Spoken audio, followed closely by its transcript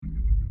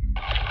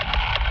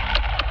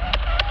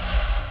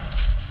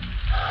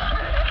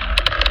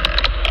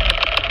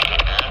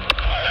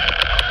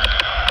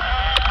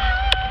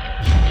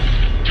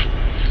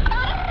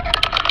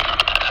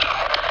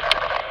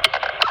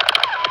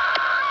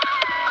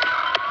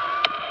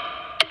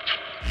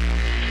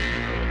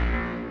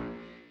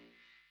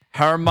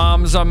Her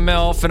mom's a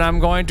MILF and I'm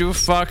going to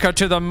fuck her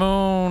to the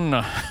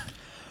moon.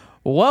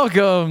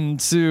 Welcome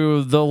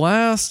to The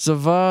Last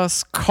of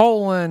Us,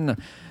 the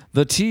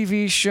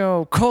TV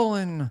show,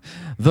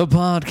 the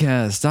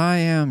podcast. I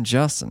am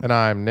Justin. And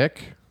I'm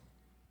Nick.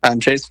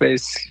 I'm Chase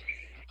Face.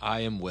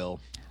 I am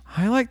Will.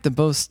 I like the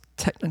most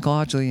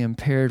technologically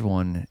impaired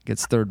one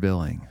gets third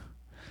billing.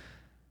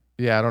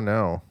 Yeah, I don't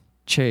know.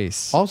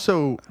 Chase.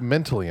 Also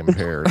mentally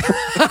impaired.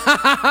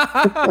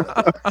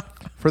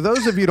 For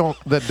those of you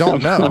that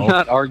don't know. I'm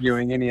not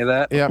arguing any of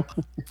that. Yeah.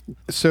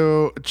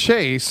 So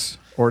Chase,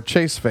 or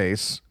Chase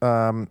Face,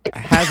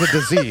 has a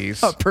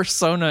disease. A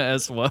persona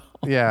as well.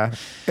 Yeah.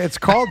 It's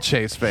called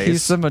Chase Face.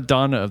 He's the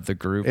Madonna of the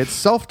group. It's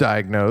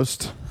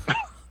self-diagnosed.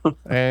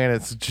 And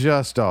it's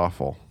just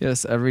awful.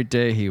 Yes, every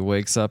day he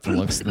wakes up and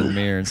looks in the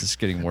mirror and it's just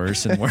getting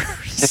worse and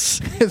worse.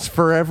 His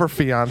forever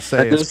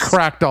fiance has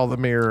cracked all the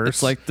mirrors.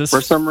 It's like this. For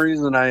some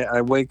reason,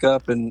 I wake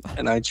up and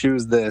I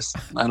choose this.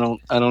 I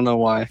don't know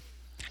why.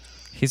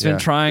 He's been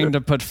trying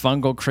to put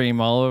fungal cream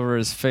all over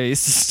his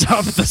face to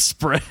stop the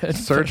spread.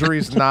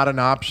 Surgery's not an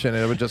option.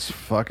 It would just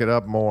fuck it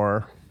up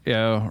more.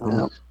 Yeah.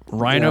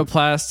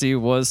 Rhinoplasty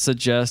was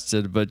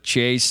suggested, but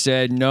Chase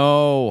said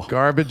no.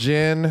 Garbage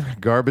in,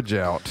 garbage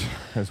out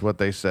is what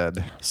they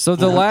said. So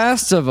The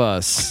Last of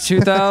Us,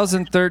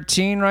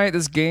 2013, right?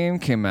 This game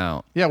came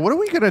out. Yeah, what are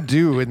we going to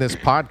do in this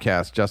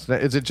podcast, Justin?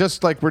 Is it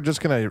just like we're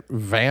just going to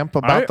vamp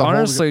about the whole... I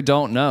honestly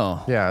don't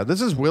know. Yeah,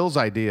 this is Will's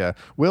idea.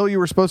 Will, you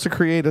were supposed to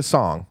create a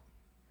song.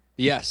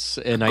 Yes,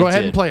 and Go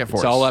ahead and play it for us.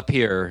 It's all up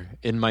here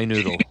in my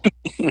noodle.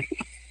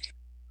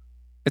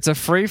 It's a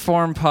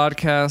free-form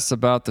podcast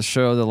about the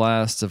show The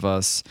Last of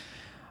Us.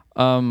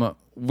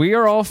 We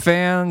are all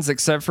fans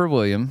except for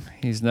William.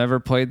 He's never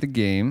played the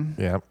game.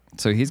 Yeah.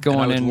 So he's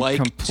going in like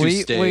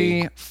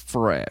completely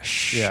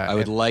fresh. Yeah. I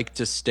would like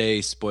to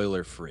stay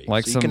spoiler-free.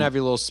 Like so you can have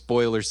your little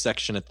spoiler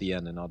section at the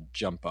end, and I'll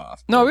jump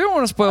off. No, we don't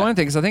want to spoil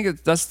anything because I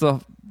think that's the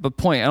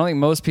point. I don't think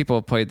most people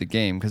have played the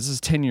game because this is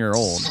a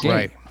 10-year-old game.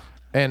 Right.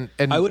 And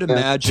I would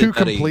imagine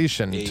to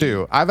completion,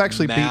 too. I've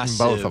actually beaten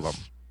both of them.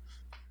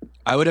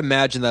 I would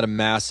imagine that a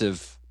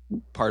massive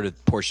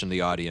portion of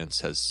the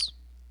audience has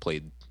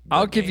played.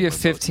 I'll give you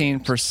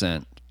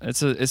 15%. It's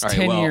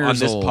 10 well, years on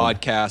this old.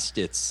 podcast,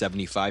 it's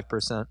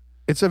 75%.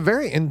 It's a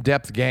very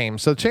in-depth game,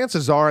 so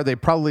chances are they've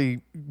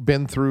probably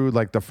been through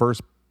like the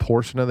first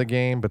portion of the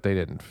game, but they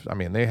didn't. I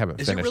mean, they haven't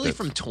finished it. Is it really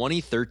from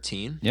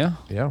 2013? Yeah.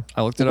 Yeah.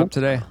 I looked it up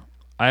today.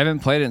 I haven't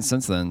played it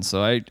since then,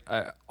 so I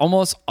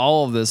almost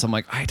all of this, I'm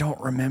like, I don't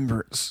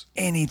remember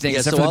anything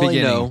except for the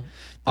beginning.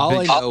 All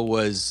I know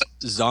was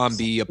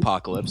zombie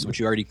apocalypse, which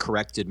you already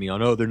corrected me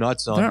on. Oh, they're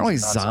not zombies. They're not really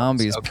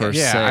zombies per se.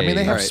 Yeah, I mean,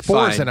 they have All right,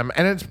 spores fine. in them,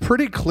 and it's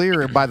pretty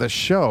clear by the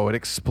show. It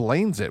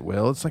explains it,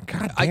 Will. It's like,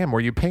 God damn, were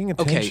you paying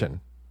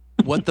attention?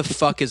 What the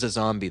fuck is a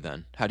zombie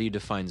then? How do you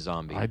define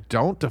zombie? I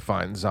don't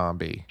define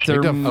zombie. They're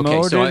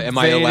Okay, so am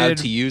I allowed motivated-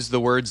 to use the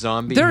word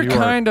zombie? They're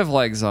kind of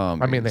like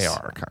zombies. I mean, they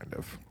are kind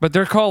of. But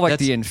they're called like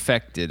That's- the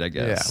infected, I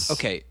guess. Yeah.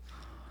 Okay,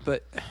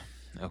 but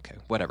okay,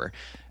 whatever.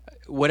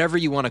 Whatever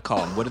you want to call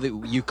them. What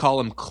do you call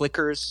them?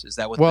 Clickers? Is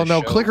that what? Well, the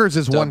no, show clickers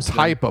is one dubs them?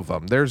 type of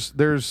them.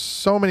 There's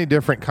so many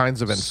different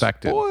kinds of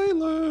infected.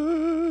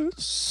 Spoilers.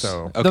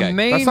 So Okay. The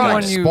main that's not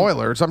one like you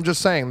spoilers. I'm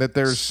just saying that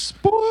there's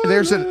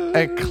an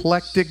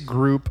eclectic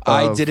group of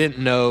I didn't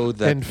know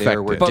that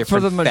there were infected. but for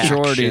the different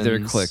majority they're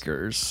factions.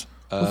 clickers.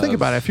 Well, think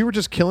about it. If you were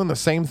just killing the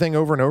same thing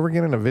over and over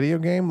again in a video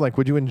game, like,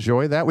 would you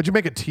enjoy that? Would you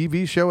make a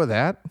TV show of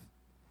that? I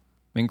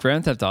mean,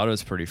 Grand Theft Auto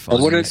is pretty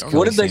fun. What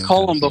did they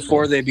call them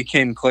before they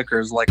became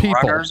clickers? Like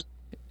People. runners?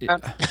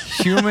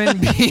 Human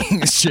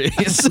beings,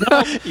 Chase.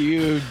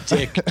 You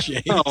dick,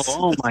 Chase.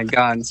 Oh my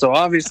God! So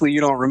obviously you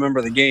don't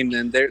remember the game.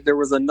 Then there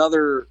was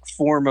another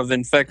form of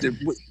infected.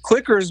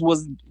 Clickers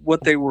was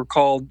what they were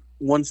called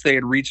once they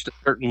had reached a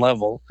certain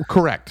level.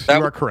 Correct. You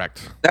are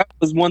correct. That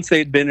was once they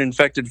had been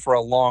infected for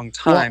a long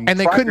time. And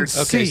they Prior- couldn't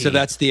see. Okay, so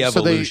that's the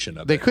evolution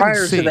of they it. couldn't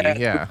Prior see. to that,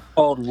 Yeah. it was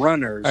called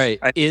runners. All right,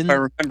 If I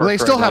remember. Well, they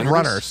still have correctly.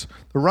 runners.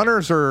 The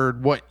runners are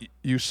what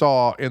you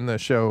saw in the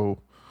show,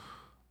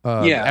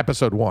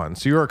 episode 1.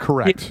 So you are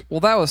correct.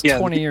 Well, that was Yeah,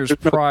 20 years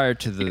there's no- prior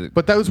to the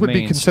But those would be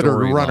main considered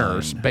storyline.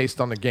 runners based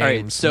on the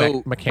game's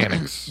so-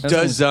 mechanics. That's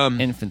Does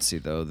in infancy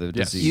though the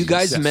Yes. disease. You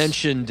guys Yes.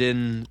 mentioned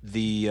in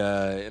the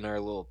in our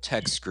little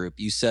text group,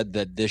 you said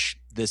that this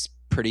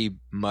pretty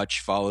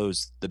much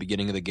follows the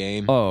beginning of the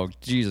game. Oh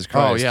Jesus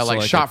Christ! Oh, yeah, So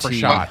like shot a for T.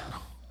 shot.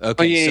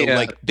 Okay, yeah, so yeah.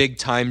 like big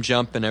time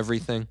jump and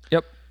everything.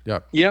 Yep.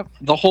 Yep. Yep,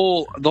 the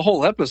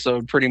whole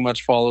episode pretty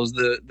much follows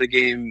the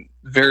game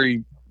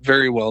very,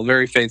 very well,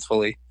 very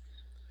faithfully.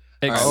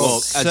 All right, well,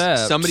 as Except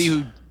somebody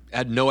who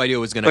had no idea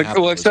what was going to Like,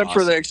 happen. well, was except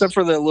for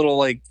awesome. the little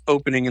like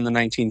opening in the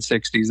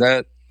 1960s.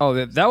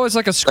 that was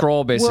like a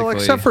scroll basically. Well,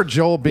 except for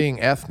Joel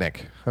being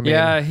ethnic. I mean,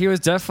 yeah, he was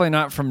definitely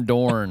not from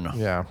Dorne.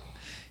 Yeah.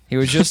 He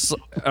was just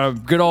a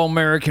good old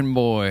American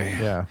boy.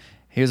 Yeah.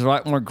 He was a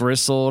lot more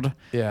gristled.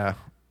 Yeah.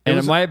 And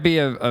it might be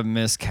a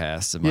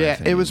miscast. In my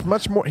opinion. it was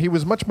much more. He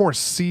was much more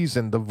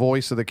seasoned. The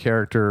voice of the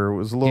character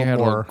was a little He had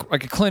more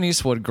like a Clint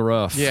Eastwood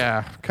gruff.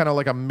 Yeah, kind of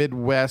like a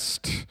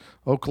Midwest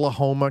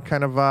Oklahoma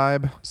kind of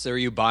vibe. So are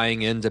you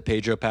buying into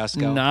Pedro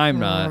Pascal? No, I'm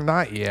not.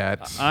 Not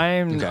yet.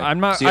 I'm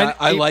not. See,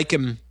 I like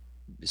him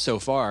so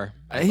far.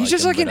 He's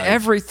just like in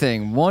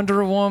everything.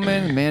 Wonder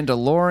Woman,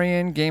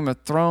 Mandalorian, Game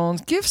of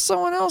Thrones. Give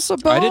someone else a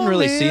bone. I didn't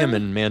really man. see him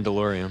in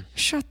Mandalorian.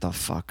 Shut the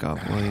fuck up,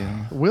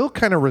 William. Will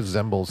kind of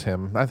resembles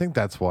him. I think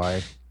that's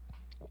why.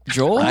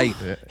 Joel? I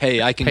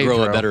can grow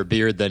Pedro. a better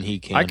beard than he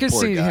can. I could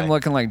Poor see guy. him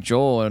looking like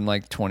Joel in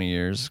like 20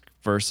 years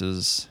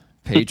versus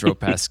Pedro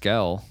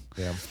Pascal.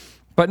 Yeah.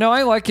 But no,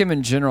 I like him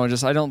in general.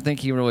 Just I don't think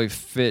he really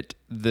fit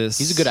this.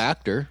 He's a good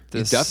actor.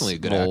 He's this definitely a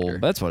good role. actor.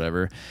 That's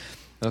whatever.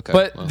 Okay,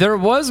 But well. there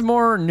was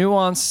more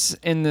nuance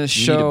in the need a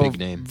show big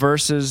name.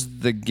 versus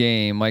the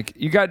game. Like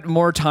you got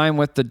more time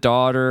with the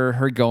daughter,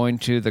 her going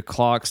to the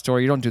clock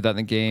store. You don't do that in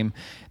the game.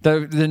 The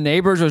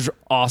neighbors was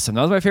awesome.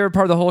 That was my favorite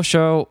part of the whole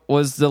show.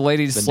 Was the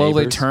lady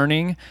slowly neighbors?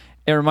 turning.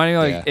 It reminded me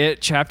like Yeah.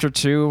 It Chapter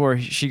 2 where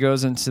she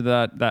goes into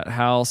that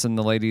house and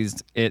the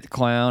lady's It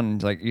clown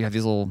and like you have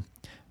these little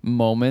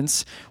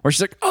moments where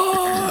she's like,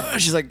 oh,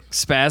 she's like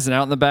spazzing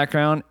out in the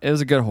background. It was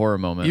a good horror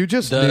moment. You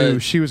just knew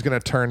she was going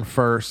to turn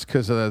first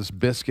because of those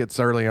biscuits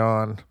early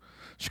on.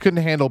 She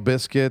couldn't handle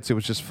biscuits. It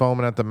was just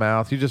foaming at the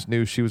mouth. You just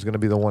knew she was going to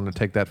be the one to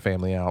take that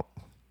family out.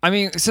 I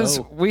mean, since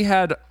we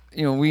had,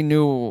 we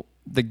knew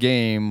the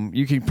game,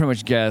 you can pretty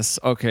much guess,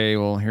 okay,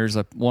 well, here's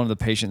one of the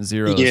patient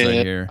zeros right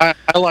here.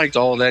 I liked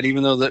all of that,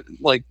 even though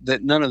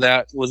that none of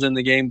that was in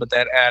the game, but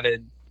that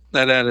added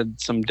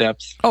some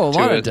depth. Oh, a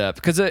lot to of it. depth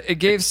because it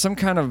gave some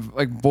kind of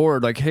like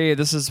board, like, hey,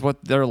 this is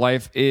what their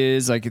life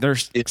is. Like they're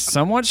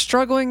somewhat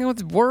struggling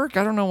with work.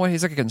 I don't know what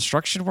he's like a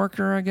construction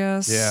worker, I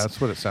guess. Yeah,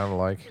 that's what it sounded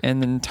like.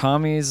 And then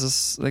Tommy's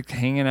just like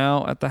hanging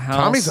out at the house.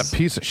 Tommy's a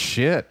piece of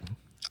shit.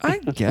 I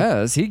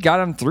guess he got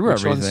him through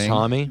Which everything. one's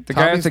Tommy? The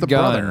guy Tommy's with the the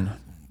gun. brother.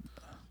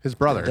 His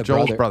brother, The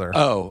Joel's brother.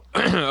 Oh, I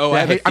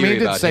have a theory he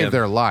did about save him.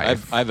 their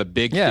life. I have a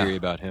big Yeah. theory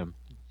about him.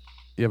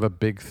 You have a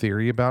big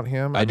theory about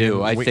him? I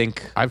do. I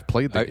think I've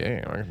played the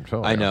game. I can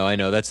tell I you.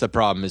 know. That's the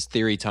problem. Is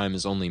theory time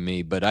is only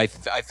me, but I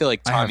feel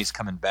like Tommy's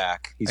coming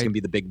back. He's gonna be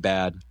the big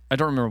bad. I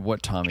don't remember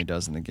what Tommy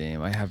does in the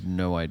game. I have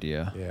no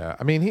idea. Yeah,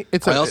 I mean,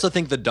 I also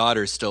think the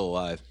daughter's still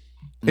alive.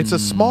 it's a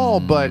small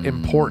but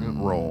important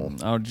role.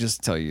 I'll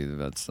just tell you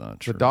that's not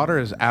true. The daughter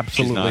is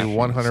absolutely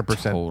not. 100%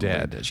 Totally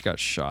dead. She got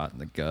shot in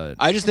the gut.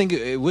 I just think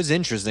it was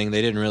interesting.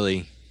 They didn't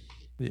really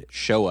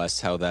show us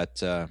how that.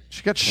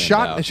 She got panned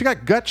shot. out. And she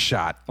got gut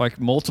shot. Like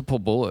multiple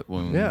bullet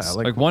wounds. Yeah,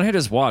 like one hit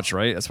his watch,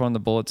 right? That's one of the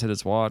bullets hit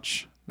his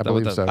watch. I Is that what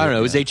believe so. I don't know.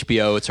 It was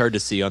HBO. It's hard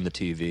to see on the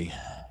TV.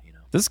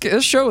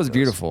 This show is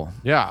beautiful.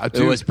 Yeah,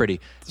 It was pretty.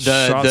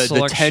 Shot The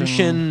selection.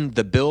 tension,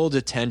 the build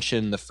of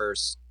tension, the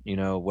first,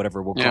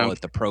 whatever we'll call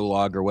it, the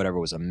prologue or whatever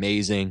was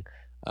amazing.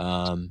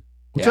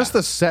 Just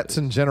the sets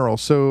in general.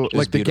 So, was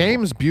like, the beautiful.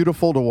 game's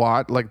beautiful to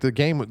watch. Like, the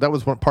game, that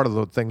was one part of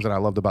the things that I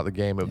loved about the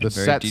game. The Very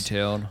sets,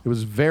 detailed. It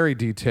was very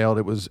detailed.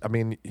 It was, I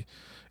mean,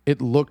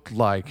 it looked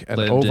like an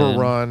Lived in.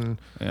 overrun,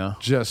 Yeah.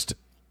 just,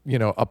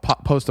 a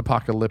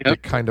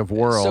post-apocalyptic kind of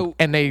world. So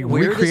and they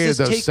where does recreated this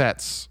those take-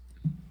 sets.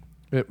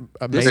 This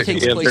Amazing.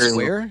 takes Yeah, place very-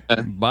 where?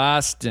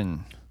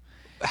 Boston.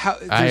 How?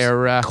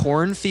 Ira. There's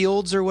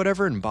cornfields or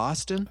whatever in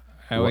Boston.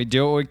 How we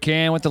do what we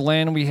can with the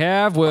land we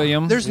have,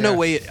 William. There's no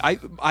way.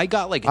 I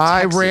got like. A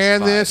I Texas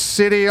ran vibe. this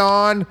city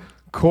on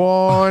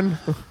corn.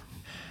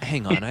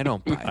 Hang on, I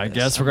don't buy. I this.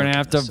 guess we're I'm gonna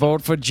have to looking this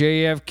vote for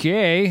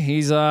JFK.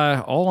 He's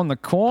all on the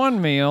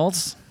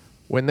cornmeals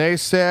When they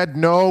said,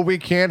 no, we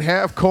can't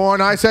have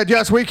corn, I said,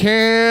 yes, we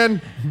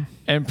can.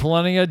 and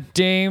plenty of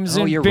dames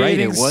Oh, in you're right.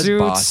 bathing It was suits.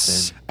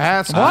 Boston.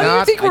 Ask Why do you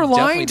not, think we're I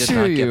definitely lying did to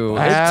not get you?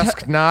 Boston.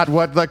 ask not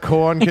what the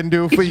corn can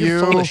do for You're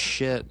full you, of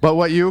shit. but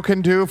what you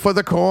can do for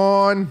the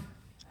corn.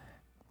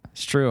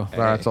 It's true.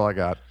 That's all I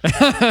got.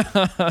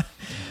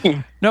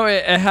 No,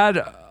 it had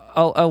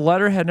a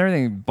letterhead and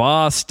everything.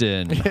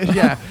 Boston.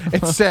 Yeah,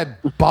 it said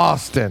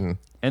Boston.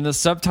 And the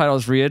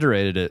subtitles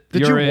reiterated it.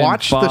 Did You're you in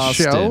watch the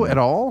Boston. show at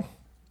all?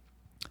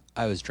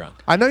 I was drunk.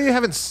 I know you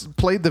haven't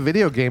played the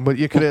video game, but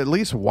you could at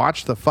least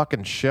watch the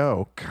fucking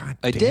show. God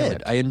I damn did.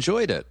 it. I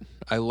enjoyed it.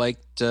 I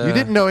liked. You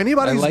didn't know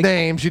anybody's I liked-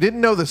 names. You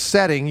didn't know the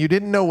setting. You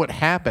didn't know what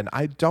happened.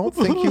 I don't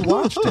think you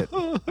watched it.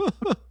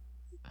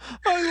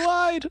 I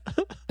lied.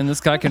 And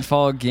this guy can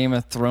follow Game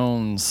of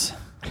Thrones.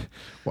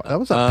 Well, that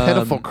was a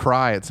pitiful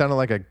cry. It sounded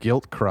like a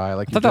guilt cry.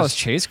 Like I thought that was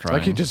Chase crying.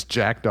 Like you just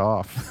jacked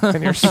off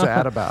and you're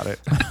sad about it.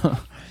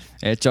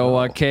 It's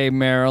okay,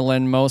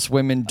 Marilyn. Most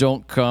women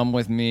don't come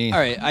with me. All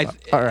right.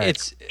 All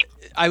right.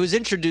 I was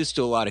introduced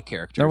to a lot of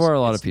characters. There were a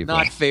lot of It's people.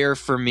 Not fair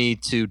for me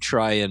to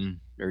try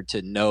or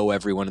to know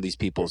every one of these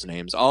people's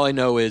names. All I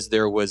know is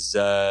there was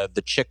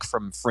the chick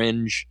from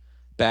Fringe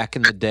back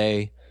in the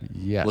day.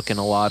 Yes. looking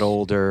a lot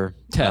older.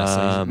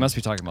 Tess. You must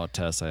be talking about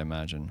Tess, I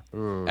imagine.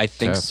 Ooh, I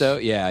think Tess. so.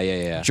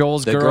 Yeah.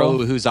 Joel's the girl?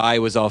 whose eye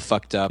was all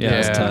fucked up. Yeah,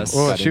 and that's Tess.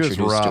 Well, got she was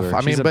introduced to rough. her. I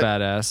mean, She's a but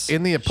badass.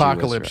 in the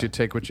apocalypse, rough. you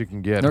take what you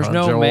can get. There's huh,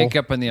 no Joel?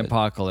 makeup in the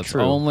apocalypse.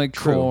 True. Only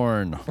True.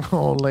 corn.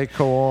 Only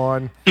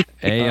corn.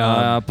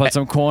 Hey, put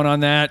some corn on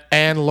that.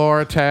 And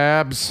Laura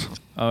Tabs.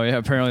 Oh yeah,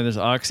 apparently there's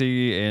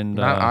oxy and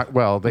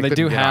Well, they do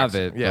couldn't get have oxy.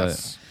 it.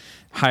 Yes.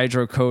 But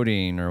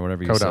hydrocodone or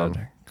whatever you Codone.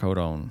 said.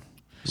 Codone.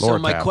 So Laura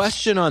my Tabs.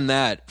 question on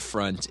that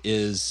front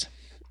is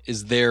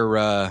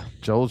there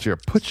Joel's your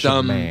put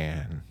Some-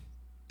 man.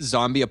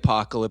 zombie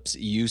apocalypse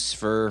use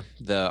for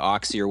the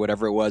oxy or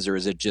whatever it was, or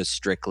is it just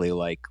strictly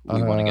like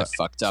we want to get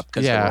fucked up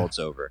because the world's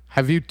over?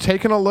 Have you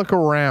taken a look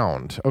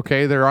around?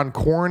 Okay, they're on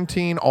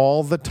quarantine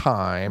all the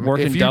time.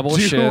 Working if you double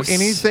do shifts.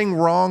 anything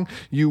wrong,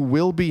 you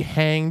will be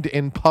hanged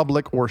in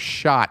public or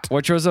shot.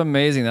 Which was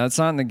amazing. That's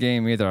not in the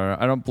game either.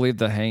 I don't believe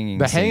the hanging.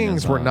 The scene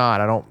hangings is were on.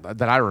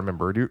 not. I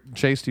remember.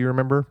 Chase, do you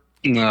remember?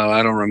 No,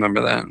 I don't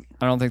remember that.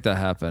 I don't think that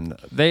happened.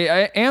 They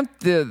amped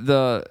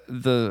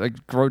the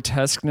like,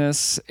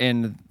 grotesqueness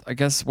and I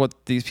guess what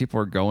these people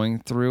are going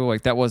through.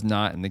 Like that was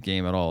not in the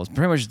game at all. It's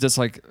pretty much just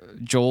like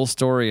Joel's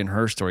story and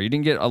her story. You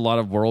didn't get a lot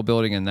of world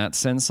building in that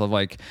sense of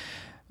like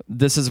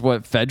this is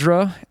what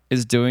Fedra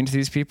is doing to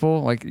these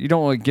people. Like you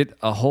don't really get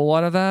a whole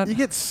lot of that. You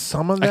get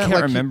some of I that. can't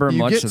like, remember you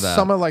much get of that.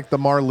 some of like the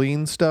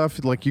Marlene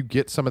stuff. Like you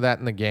get some of that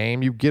in the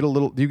game. You get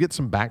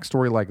some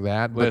backstory like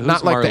that, but Wait, not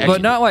who's like Marlene? the.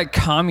 But not like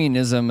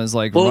communism is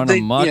like run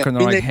amok and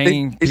they're like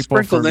hanging they people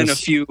for sprinkled in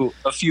just,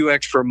 a few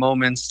extra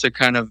moments to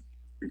kind of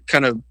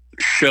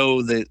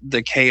show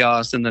the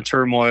chaos and the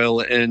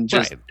turmoil and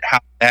just Right. how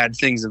bad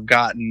things have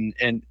gotten,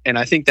 and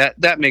I think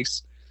that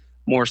makes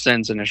more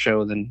sense in a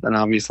show than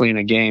obviously in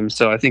a game.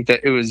 So I think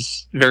that it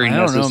was very I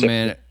don't know, necessary.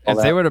 man. all If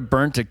that. they would have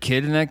burnt a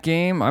kid in that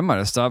game, I might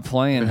have stopped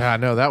playing. Yeah,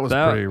 no, that was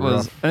pretty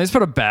rough. And they just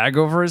put a bag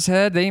over his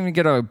head. They didn't even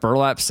get a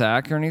burlap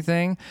sack or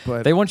anything.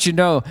 But- they want you to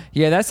know,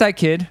 yeah, that's that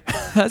kid.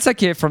 That's that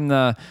kid from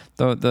the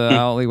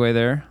alleyway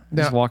there.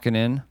 Just Now- walking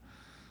in.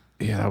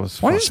 Yeah, that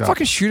was. Why don't you fucked just up.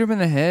 fucking shoot him in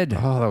the head?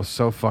 Oh, that was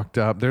so fucked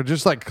up. They're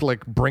just like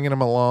bringing him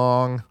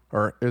along,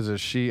 or is it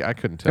she? I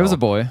couldn't tell. It was a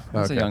boy. It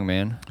was a Okay. young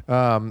man.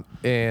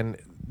 And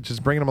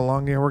just bringing him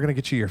along. Yeah, we're gonna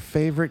get you your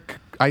favorite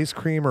ice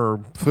cream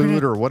or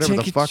food or whatever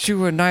the Take fuck. you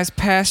to a nice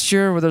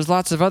pasture where there's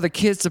lots of other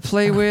kids to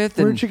play with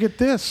and Where'd you get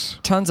this?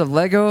 tons of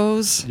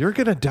Legos. You're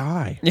gonna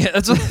die. Yeah,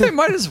 that's what they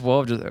might as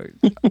well just.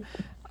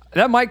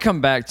 That might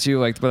come back to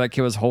like where that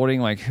kid was holding.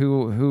 Like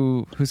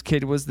whose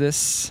kid was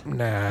this?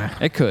 Nah,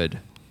 It could.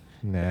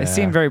 nah. It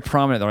seemed very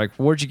prominent. They're like,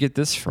 where'd you get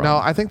this from? No,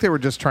 I think they were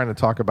just trying to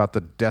talk about the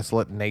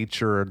desolate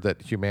nature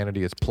that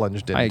humanity is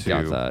plunged into. I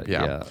got that,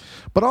 yeah.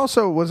 But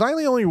also, was I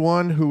the only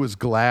one who was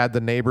glad the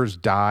neighbors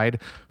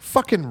died?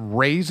 Fucking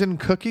raisin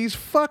cookies?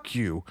 Fuck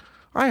you.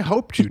 I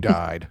hoped you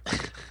died.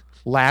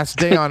 Last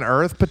day on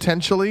Earth,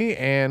 potentially,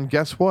 and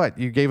guess what?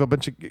 You gave a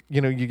bunch of,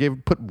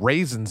 put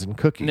raisins in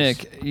cookies.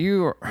 Nick,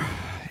 you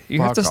have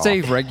Fuck to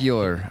stay off.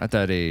 regular at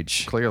that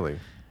age. Clearly.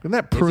 Isn't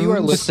that If prunes? you are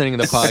listening to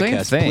the Same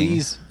podcast, thing.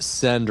 please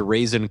send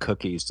raisin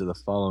cookies to the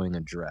following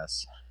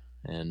address,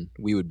 and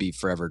we would be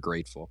forever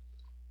grateful.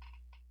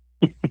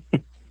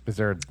 Is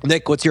there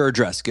Nick, what's your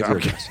address? Give your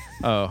Okay. address.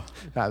 Oh,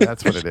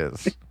 that's what it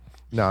is.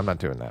 No, I'm not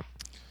doing that.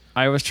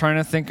 I was trying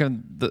to think of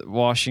the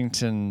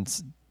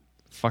Washington's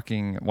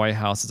fucking White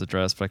House's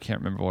address, but I can't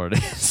remember what it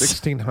is.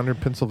 1600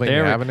 Pennsylvania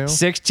There we- Avenue.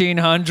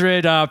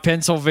 1600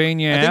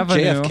 Pennsylvania I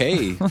think Avenue.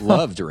 JFK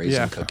loved raisin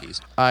Yeah.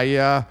 cookies.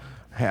 I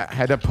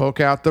had to poke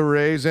out the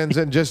raisins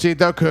and just eat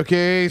the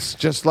cookies,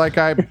 just like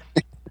I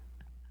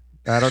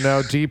don't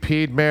know,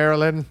 DP'd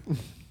Maryland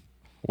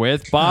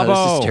With Oh,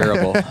 Bobo. this is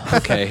terrible.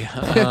 Okay.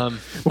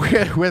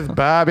 with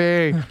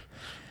Bobby.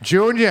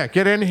 Junior,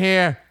 get in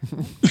here.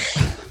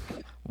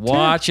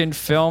 Watch and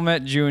film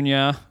it,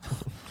 Junior.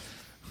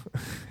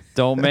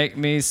 Don't make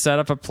me set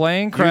up a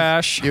plane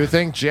crash. You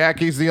think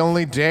Jackie's the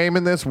only dame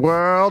in this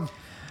world?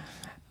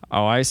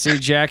 Oh, I see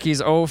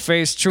Jackie's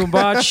O-face too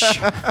much.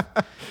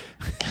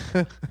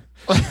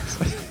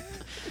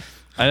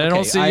 I don't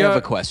Okay, see I you. have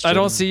a question. I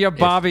don't see your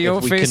Bobby If we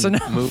O-face can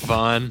enough. move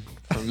on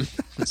from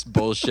this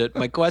bullshit.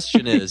 My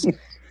question is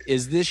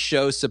this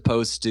show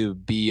supposed to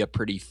be a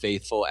pretty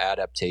faithful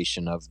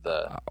adaptation of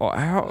the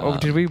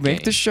Did we make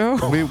game. the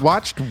show? We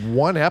watched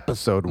one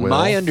episode with.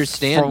 My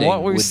understanding From what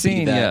we've would be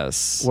seen, that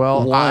yes.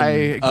 Well, one I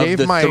of gave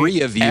the my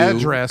three of you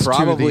address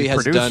probably to the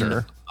has producer.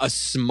 done a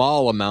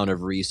small amount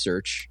of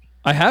research.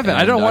 I haven't. I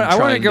And don't want. I'm I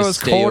want to trying go to as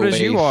stay cold as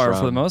you away are for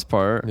the from- most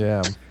part.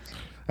 Yeah,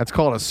 that's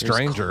called a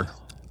stranger.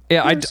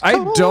 Yeah, I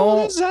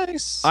don't. As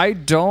ice. I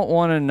don't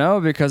want to know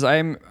because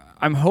I'm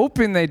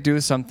hoping they do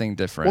something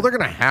different. Well, they're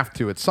gonna have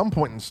to at some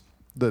point.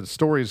 The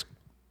stories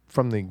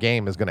from the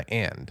game is gonna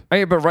end.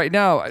 Hey, but right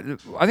now,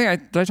 I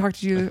think did I talk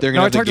to you? They're gonna No,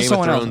 I have the talked to Game of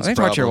someone else. I Thrones think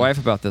I talked to your problem. wife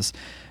about this.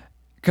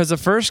 Because the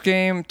first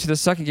game to the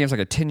second game is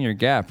like a 10-year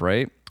gap,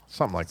 right?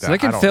 Something like that. So they I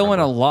can don't fill in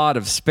a remember. lot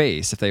of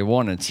space if they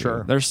wanted to.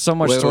 Sure. There's so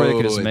much Wait, story wait, they could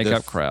wait, just wait. make The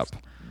up crap.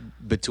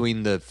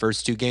 between the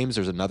first two games,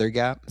 there's another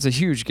gap. It's a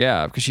huge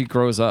gap because she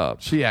grows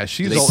up. She's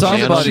They old.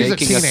 plan on She's a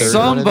making a teenager. third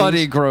one of Somebody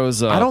these?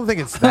 grows up. I don't think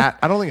it's that.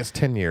 I don't think it's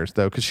 10 years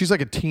though, because she's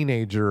like a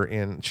teenager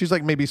she's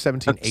like maybe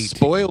 17, 18.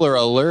 Spoiler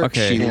alert: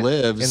 Okay. she In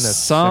lives. the-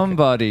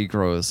 Somebody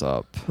grows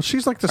up. Well,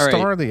 she's like the All right.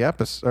 star of the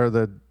episode or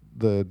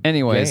the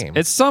Anyways, game.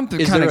 it's something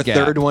Is kind there of a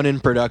gap. third one in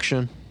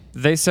production?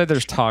 They said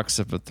there's talks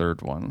of a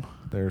third one.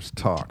 There's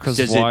talk. 'Cause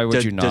why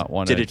would you not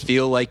want Did it? it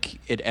feel like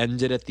it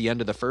ended at the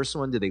end of the first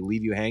one? Did they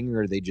leave you hanging,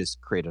 or did they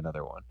just create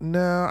another one?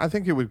 No, I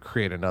think it would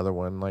create another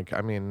one. Like, I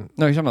mean,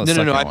 No, you're talking about the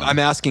No. second one. I'm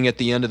asking at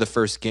the end of the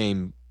first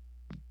game.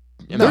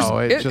 no,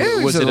 it It just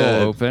is was a it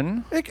little a-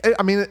 open.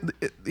 I mean,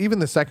 even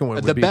the second one.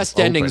 Would The be best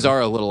open. endings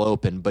are a little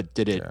open, but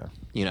did it?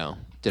 Yeah.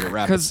 Did it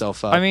wrap 'Cause,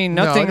 itself up? I mean,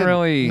 No, it nothing didn't-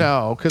 really.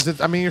 No, because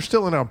it's. I mean, you're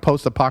still in a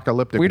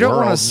post-apocalyptic. We don't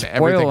want wanna to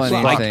spoil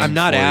anything. I'm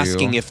not for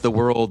asking you. if the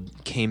world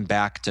came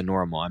back to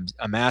normal.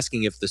 I'm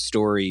asking if the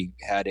story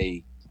had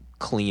a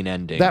clean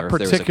ending. That or if there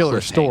was a particular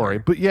cliffhanger. story.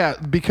 But yeah,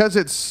 because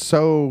it's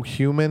so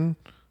human,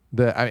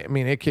 that I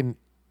mean, it can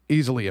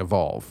easily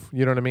evolve.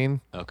 You know what I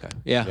mean? Okay.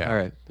 Yeah. Yeah. All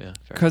right. Yeah.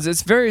 Fair. Because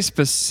it's very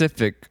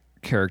specific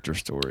character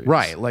stories.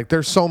 Right. Like,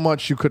 there's so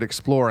much you could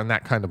explore in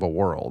that kind of a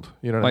world.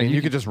 You know what I Like, mean? you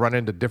You could just run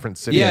into different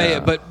cities. Yeah.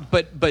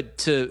 But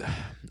to,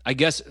 I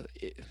guess,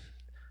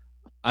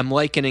 I'm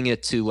likening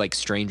it to like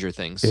Stranger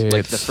Things. Like the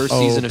It's first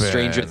season of open.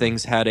 Stranger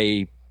Things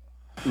it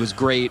was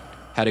great,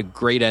 had a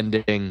great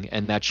ending,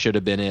 and that should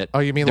have been it. Oh,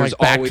 you mean There's like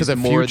Back to always the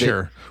more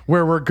Future,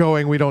 where we're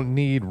going? We don't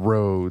need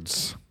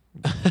roads.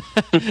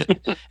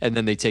 and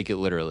then they take it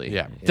literally.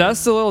 Yeah.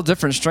 That's a little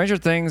different. Stranger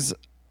Things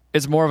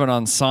is more of an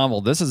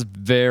ensemble. This is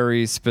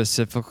very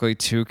specifically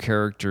two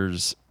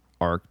characters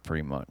arc,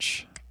 pretty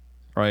much.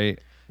 Right?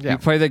 Yeah. You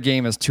play the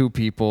game as two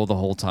people the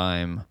whole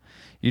time.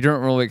 You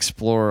don't really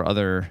explore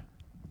other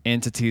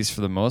entities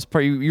for the most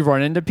part. You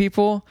run into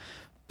people,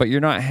 but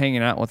you're not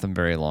hanging out with them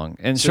very long.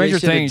 And So they Stranger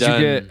should have Things,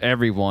 done- you get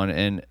everyone,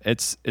 and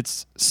it's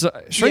Stranger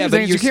Yeah, but Things.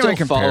 you're You can't still really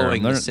compare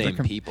following them. the same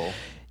people.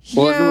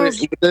 Yeah,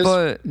 this-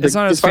 but it's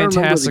not as if I remember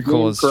the fantastical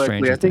game as correctly,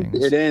 Stranger I think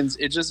Things.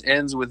 it just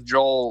ends with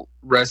Joel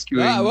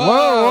rescuing. Ah,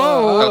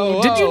 Whoa!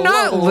 Did you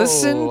not whoa,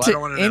 listen whoa. I to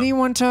don't wanna know.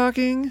 anyone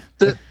talking?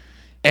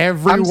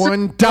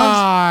 Everyone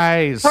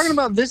dies. Talking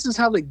about this is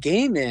how the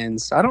game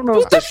ends. I don't know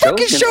What if the the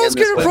fucking show's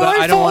gonna way. probably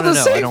I don't follow wanna the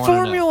know. I same don't wanna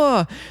know.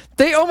 formula.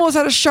 They almost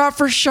had a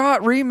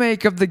shot-for-shot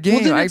remake of the game.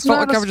 Well, then I it's felt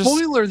not like I a was just.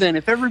 spoiler. Then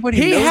if everybody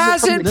He knows it from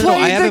hasn't the No, I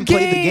played the haven't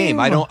played the game. game.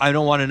 I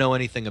don't want to know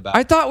anything about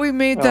I it. thought we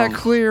made that Oh.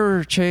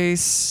 clear,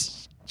 Chase.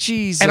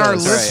 Jesus. And our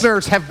That's right.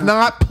 listeners have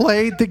not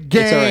played the It's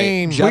all right.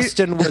 game.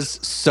 Justin was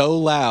so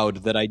loud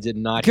that I did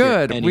not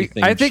Good. hear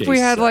anything. I think we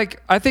Chase had said.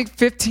 I think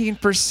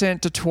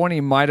 15% to 20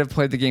 might have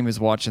played the game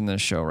who's watching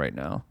this show right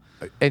now.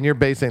 And you're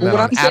basing that What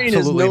on I'm saying is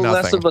absolutely no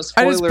less nothing. of a I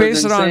spoiler just base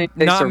it than on saying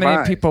they not many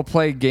survived. people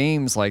play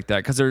games like that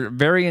because they're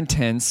very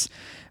intense,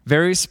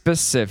 very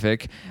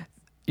specific.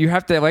 You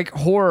have to like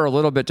horror a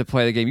little bit to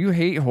play the game. You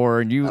hate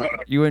horror and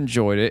you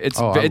enjoyed it.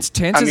 It's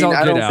tense I as mean, all I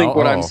get don't think out.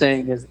 what I'm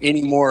saying is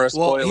any more a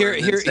spoiler. Well,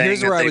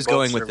 here's where I was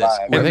going with this.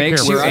 It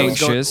makes you where I was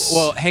going- anxious.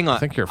 Well, hang on. I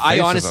think your face I is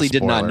a honestly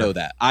did not spoiler. know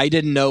that. I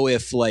didn't know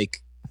if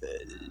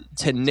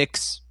to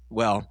Nick's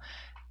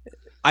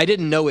I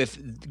didn't know if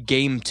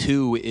game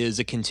 2 is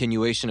a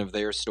continuation of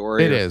their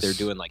story. It or is. If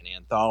they're doing like an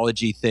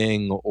anthology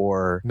thing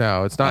or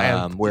No, it's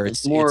not. where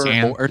it's more-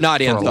 more or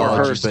not for a anthology,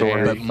 her but,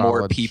 story. but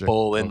more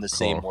people in the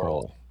same Anthological.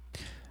 world.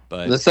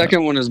 But The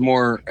second one is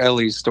more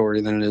Ellie's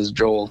story than it is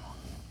Joel.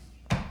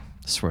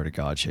 Swear to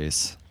God,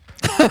 Chase.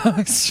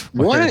 I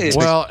swear What? to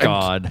Well,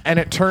 God. and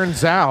it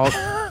turns out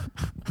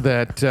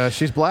that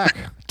she's black.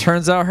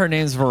 Turns out her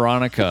name's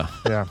Veronica.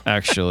 Yeah.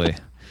 Actually,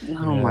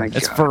 Oh my god!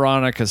 it's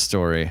Veronica's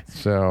story.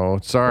 So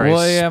sorry,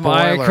 William,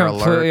 I spoiler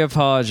completely alert.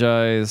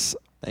 apologize.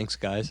 thanks,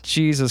 guys.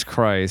 Jesus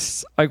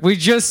Christ. Like we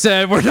just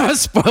said, we're not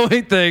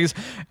spoiling things.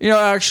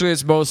 Actually,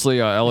 it's mostly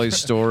Ellie's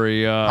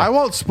story. I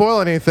won't spoil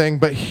anything,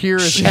 but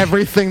here's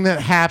everything that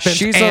happened.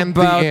 She's and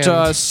the about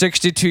end.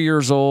 62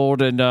 years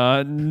old, and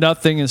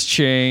nothing has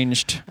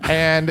changed.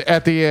 And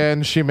at the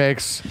end, she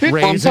makes I'm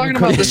raisin talking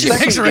about the cookies. Makes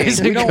second game.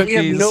 raisin We cookies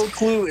have no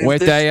clue if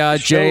with this a,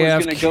 show JF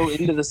is going to go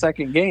into the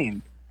second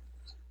game.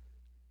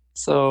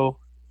 So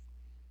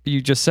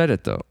You just said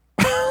it, though.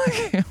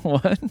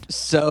 What?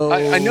 So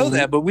I know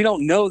that, but we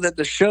don't know that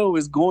the show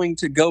is going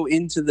to go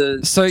into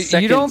the. So you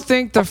second don't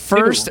think the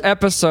first two.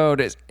 episode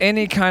is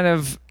any kind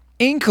of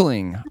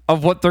inkling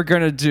of what they're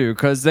going to do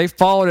because they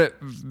followed it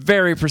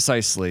very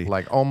precisely.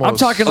 Like almost. I'm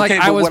talking like Okay,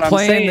 I but was what I'm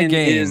playing the saying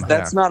game. Is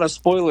that's not a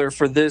spoiler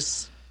for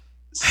this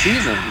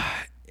season.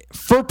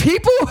 For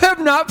people who have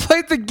not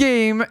played the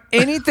game,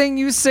 anything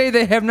you say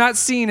they have not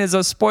seen is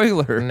a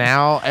spoiler.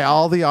 Now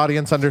all the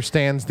audience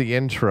understands the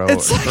intro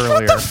It's like,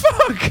 earlier. what the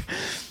fuck?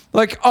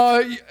 Like,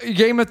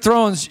 Game of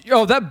Thrones.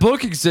 Oh, that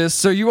book exists,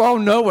 so you all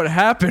know what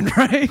happened,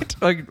 right?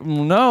 Like,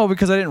 no,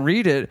 because I didn't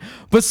read it.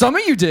 But some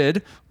of you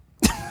did.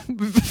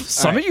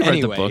 Some of you read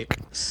anyway, the book,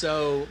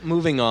 So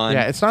moving on.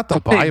 Yeah, it's not the Hey,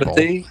 Bible, but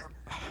they,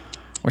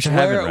 which I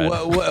haven't read.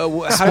 How do we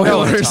want to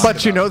Spoilers. talk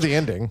but you know the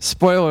ending.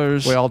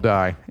 Spoilers. We all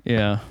die.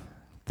 Yeah,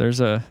 there's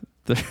a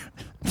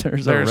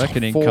There's a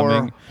reckoning 4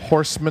 coming.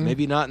 horsemen.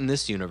 Maybe not in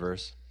this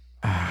universe.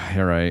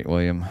 You're right,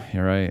 William.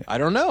 You're right. I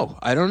don't know.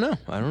 No,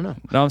 I'm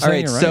All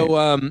saying right, you're right.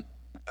 so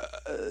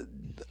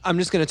I'm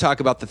just going to talk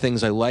about the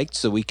things I liked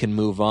so we can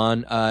move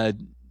on.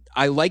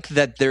 I like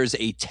that there's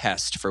a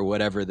test for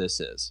whatever this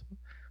is.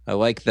 I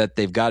like that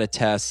they've got a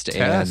test.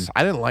 Tess,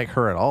 I didn't like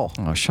her at all.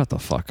 Oh, shut the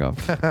fuck up.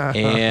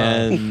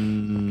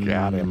 And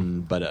Got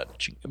him.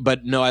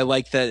 But no, I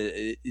like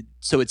that.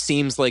 So it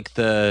seems like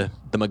the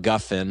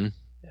MacGuffin,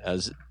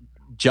 as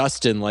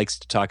Justin likes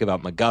to talk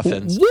about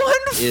MacGuffins.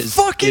 Is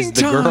the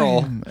time. Girl.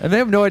 And they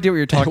have no idea what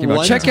you're talking about.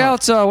 One Check time.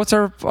 out what's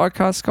our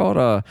podcast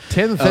called?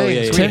 10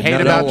 things yeah. we hate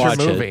No, about don't your watch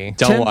movie. it.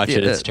 Don't watch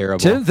it. It's terrible.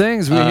 10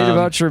 things we hate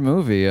about your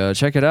movie.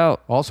 Check it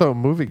out. Also,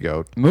 Movie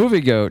Goat.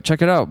 Movie Goat.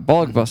 Check it out.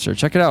 Blockbuster.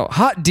 Check it out.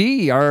 Hot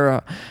D,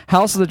 our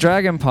House of the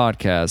Dragon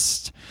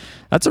podcast.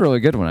 That's a really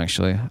good one,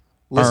 actually.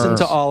 Listen Our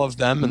to all of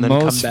them and then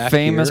most come back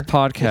famous here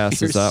podcast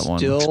if is you're that one.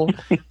 Still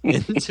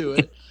into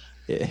it.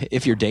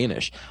 If you're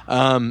Danish.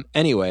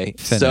 Anyway,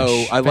 Finnish.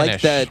 so I like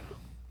Finnish. that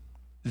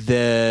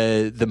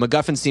the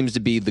MacGuffin seems to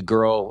be the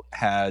girl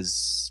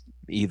has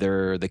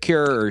either the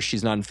cure or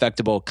she's not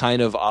infectable,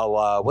 kind of a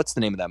la, what's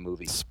the name of that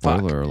movie?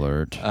 Spoiler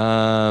alert.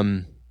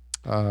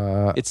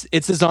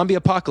 It's a zombie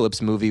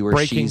apocalypse movie where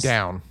Breaking she's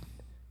Down.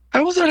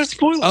 How was that a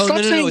spoiler? Oh, Stop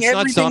no, saying it's not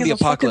everything zombie is a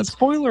fucking apocalypse.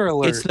 spoiler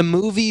alert. It's the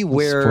movie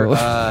where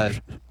Spoiler.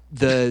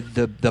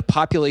 the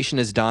population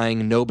is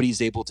dying.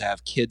 Nobody's able to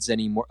have kids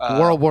anymore.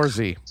 World War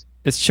Z.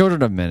 It's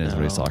Children of Men is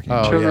what he's talking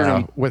about. Oh, Children yeah.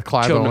 of- With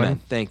Clive Children of Owen.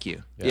 Men. Thank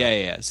you.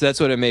 Yeah. So that's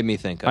what it made me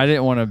think of. I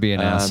didn't want to be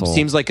an asshole.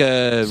 Seems like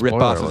a Spoiler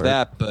rip-off alert. of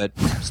that, but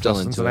still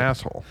Justin's into an it.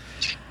 asshole.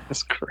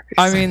 That's crazy.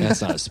 I mean,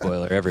 That's not a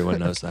spoiler. Everyone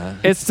knows that.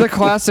 it's the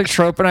classic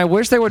trope, and I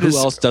wish they would Who just.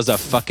 else does a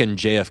fucking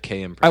JFK I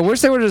impression?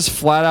 wish they would have just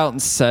flat out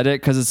and said it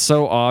because it's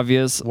so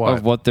obvious What?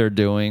 of what they're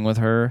doing with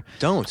her.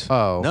 Don't.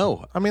 Oh.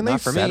 No. I mean, they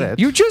not for said me. it.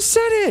 You just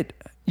said it.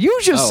 You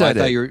just Oh, I said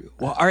thought it. you were.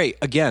 Well, all right.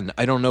 Again,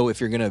 I don't know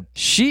if you're gonna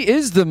She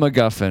is the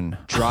MacGuffin.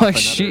 drop. Like,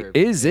 she another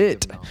is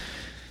it. negative note.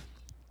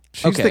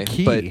 She's Okay, the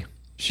key. but-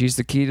 She's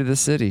the key to the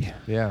city.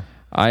 Yeah.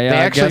 I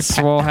actually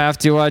guess we'll have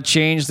to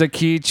change the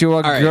key to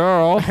a right.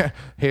 girl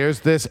Here's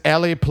this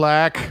Ellie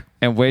plaque.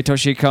 and wait till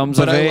she comes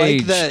But of I like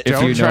age. that- If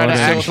Don't you try know to what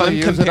I mean. actually So if I'm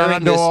use it on a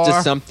comparing this to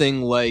door.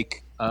 something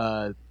like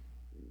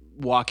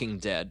Walking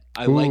Dead,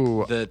 I Ooh,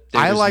 like that.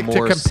 There's I like to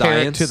more compare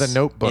it to science The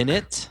Notebook. in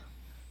it.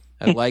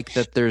 I like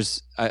that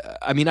there's.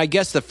 I mean, I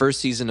guess the first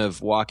season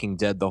of Walking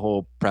Dead, the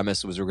whole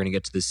premise was we're going to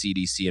get to the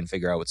CDC and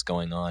figure out what's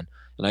going on,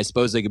 and I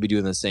suppose they could be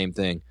doing the same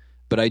thing.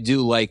 But I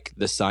do like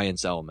the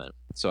science element,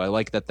 so I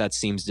like that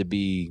seems to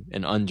be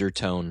an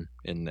undertone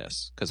in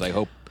this because I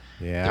hope.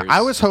 Yeah. There's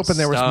I was hoping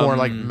there was more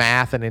like some-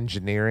 math and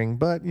engineering,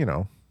 but you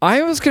know.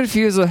 I was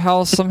confused with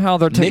how somehow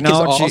their Nick is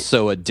technology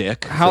also a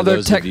dick. how for their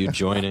those tech- of you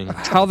joining.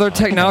 how their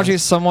technology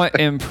is somewhat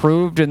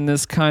improved in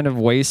this kind of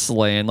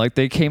wasteland. Like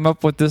they came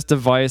up with this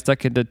device that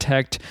can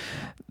detect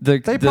the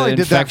They probably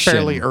did that infection.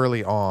 fairly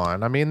early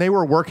on. I mean, they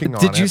were working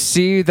on Did you it.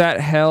 see that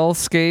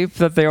hellscape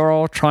that they were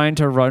all trying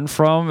to run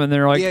from? And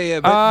they're like, Yeah,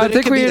 but I it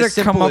think could we be need as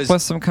to come simple up as-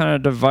 with some kind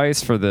of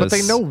device for this. But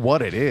they know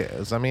what it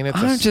is. I mean, it's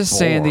I'm a just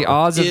saying the spore.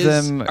 odds of Is-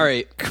 them all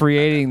right.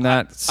 creating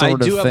that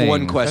sort I do of have thing.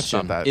 one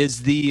question. that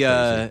Is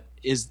the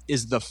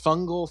is the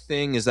fungal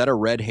thing, is that a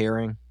red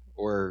herring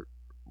or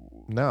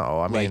No,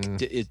 I like mean,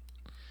 it?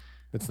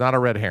 it's not a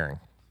red herring.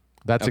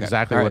 That's Okay,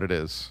 exactly all what right.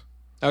 it is.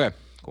 Okay,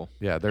 cool.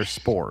 Yeah, they're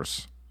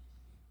spores.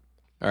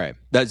 All right,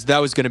 that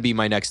was going to be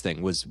my next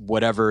thing. Was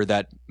whatever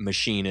that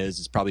machine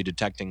is probably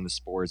detecting the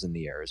spores in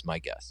the air. Is my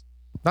guess.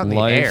 Not in the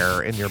Life.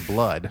 air, in your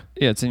blood.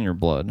 Yeah, it's in your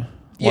blood.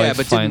 Yeah, Life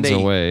but didn't finds they- a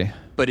way.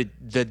 But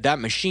that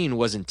machine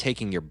wasn't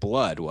taking your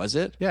blood, was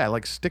it? Yeah, it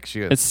like sticks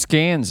you. It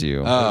scans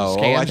you. Oh, I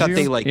scans thought you?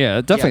 they like. yeah,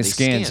 it definitely they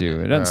scans scanned you.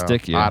 it. It doesn't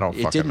stick you. I don't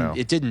It fucking didn't. know.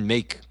 It didn't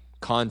make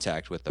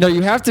contact with the No, you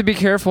person. have to be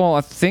careful.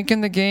 I think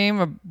in the game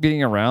of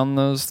getting around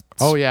those.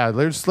 Oh yeah,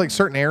 there's like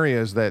certain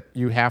areas that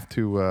you have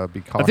to be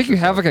cautious. I think you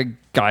have of. like a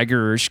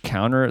Geigerish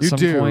counter at You some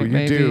do, point. you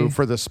maybe. do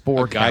for the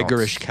spore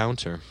Geigerish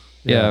counts. counter.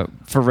 Yeah,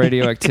 for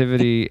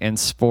radioactivity and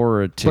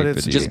sporoactivity. But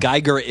it's Just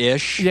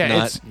Geiger-ish. Yeah,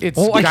 not, it's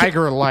Well, I can't-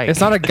 Geiger-like. It's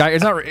not a guy.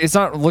 It's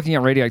not looking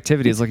at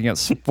radioactivity. It's looking at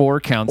spore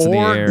counts in the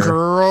or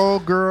air.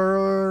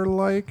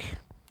 girl-like.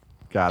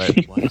 Got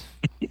it.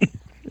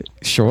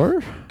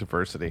 Sure.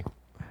 Diversity.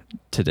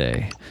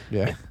 Today.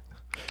 Yeah,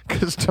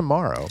 because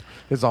tomorrow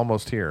is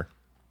almost here.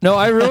 No,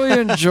 I really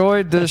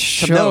enjoyed this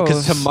show. No,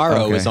 because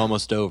tomorrow Okay. is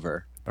almost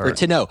over. All Or right.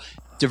 to no,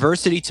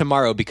 diversity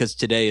tomorrow because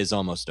today is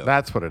almost over.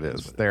 That's what it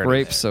is. There,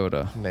 grape it is.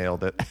 soda.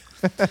 Nailed it.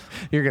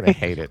 You're gonna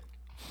hate it.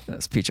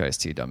 That's peach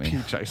iced tea, dummy.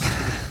 Peach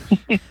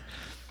ice.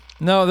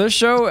 No, this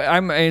show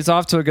it's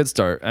off to a good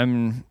start.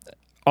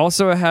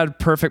 Also, it had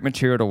perfect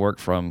material to work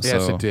from.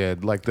 Yes, so. it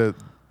did. Like the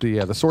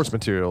source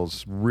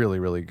material's really,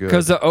 really good.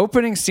 Because the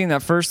opening scene,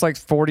 that first like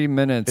 40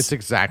 minutes, It's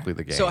exactly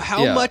the game. So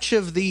how Yeah. much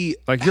of the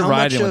Like, you're how much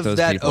riding with of those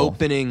that people.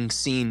 opening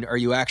scene are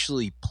you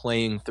actually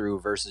playing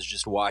through versus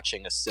just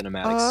watching a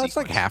cinematic sequence? it's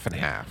like half and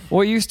half.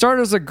 well, you start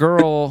as a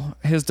girl,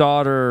 his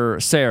daughter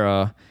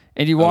Sarah,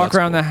 And you walk that's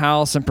around cool. the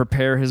house and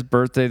prepare his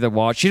birthday to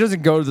watch. She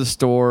doesn't go to the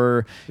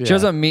store. Yeah. She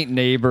doesn't meet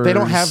neighbors. They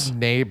don't have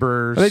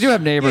neighbors. They do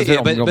have neighbors. They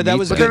don't go but that meet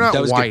was them. they're good. not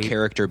That was white. good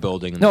character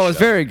building. In No, the it was show.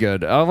 very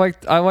good. I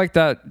like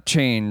that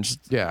change.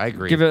 Yeah, I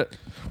agree. Give it.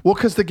 Well,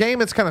 because the game,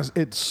 it's kind of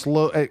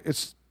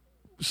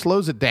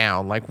slows it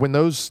down. Like when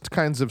those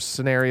kinds of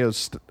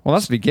scenarios. Well,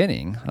 that's the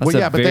beginning. That's Well, the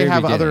yeah, but they very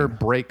have other beginning.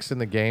 breaks in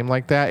the game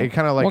like that. It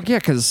kind of like Well, yeah,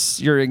 because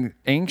you're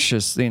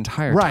anxious the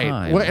entire right.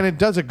 time. Well, and it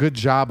does a good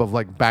job of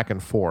like back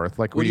and forth.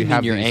 Like What where do you mean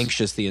have you're these,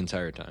 anxious the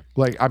entire time?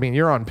 Like I mean,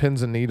 you're on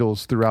pins and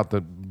needles throughout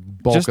the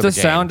bulk Just of the the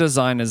game. sound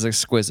design is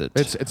exquisite.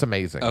 It's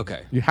amazing.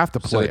 Okay. You have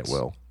to So play it, it's-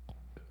 Will.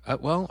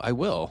 Well, I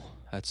will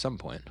at some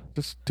point.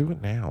 Just do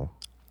it now.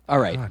 All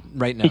right,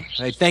 right now.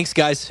 Hey, thanks,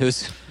 guys. It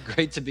was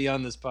great to be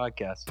on this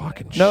podcast.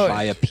 Fucking No,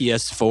 Buy a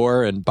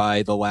PS4 and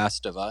buy The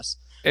Last of Us.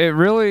 It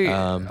really.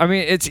 Um, I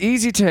mean, it's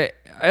easy to.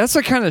 That's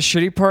the kind of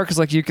shitty part because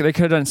like they could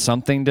have done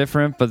something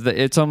different, but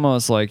it's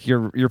almost like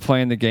you're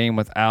playing the game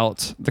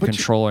without the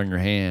controller in your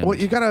hand. Well,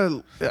 you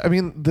gotta. I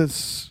mean, the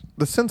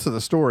sense of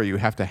the story you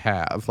have to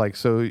have. Like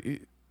so.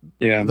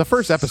 Yeah. The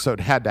first episode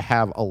had to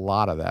have a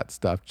lot of that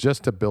stuff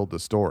just to build the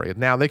story.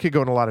 Now they could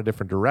go in a lot of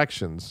different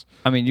directions.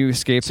 I mean, you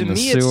escape To from the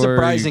me, sewer. it's you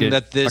surprising get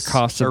that this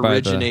accosted by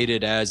the-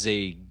 originated as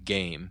a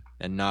game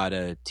and not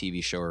a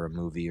TV show or a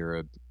movie or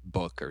a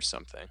book or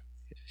something.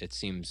 It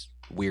seems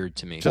weird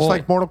to me. Just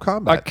like Mortal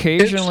Kombat.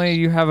 Occasionally,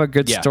 you have a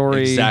good yeah,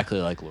 story exactly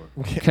like Lord.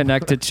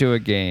 connected to a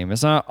game.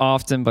 It's not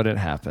often, but it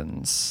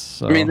happens.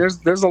 So. I mean,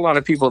 there's a lot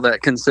of people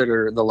that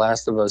consider The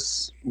Last of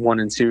Us 1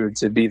 and 2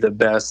 to be the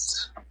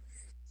best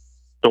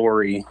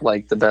story,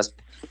 like the best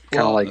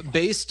kind of like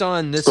based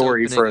on this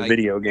story opening, for a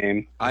video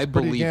game. I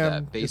pretty believe damn-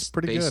 that it's based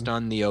pretty good.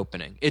 on the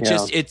opening. It Yeah.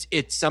 just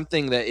it's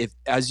something that if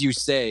as you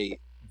say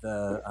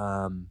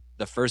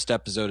the first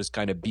episode is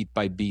kind of beat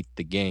by beat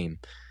the game,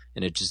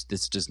 and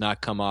this does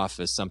not come off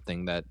as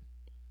something that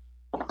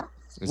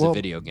is a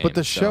video game. But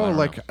the So, show, I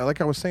don't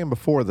like I was saying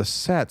before, the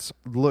sets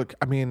look.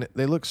 I mean,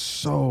 they look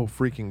so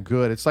freaking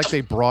good. It's like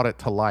they brought it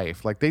to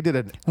life. Like they did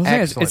an Well, yeah,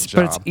 excellent job.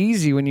 but it's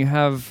easy when you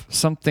have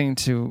something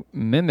to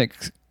mimic.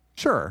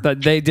 Sure.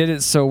 That they did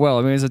it so well.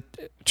 I mean, it's a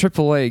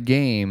AAA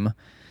game,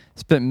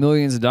 spent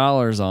millions of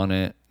dollars on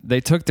it. They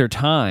took their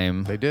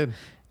time, They did.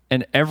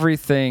 and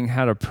everything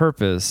had a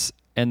purpose,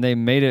 and they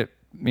made it,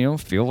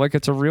 feel like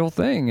it's a real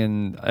thing.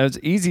 And it's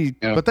easy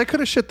Yeah. But they could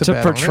have shit the to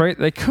bed on it. portray.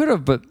 They could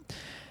have, but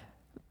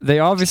they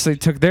obviously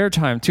took their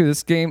time too.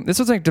 This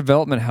was like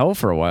development hell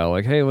for a while.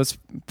 Like, hey, let's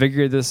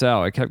figure this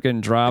out. It kept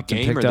getting dropped the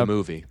and game or picked the up.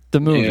 movie. The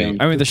movie. Yeah.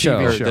 I mean, the show.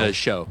 TV Or show. the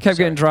show. Kept Sorry.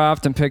 getting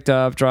dropped and picked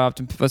up, dropped,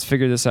 and let's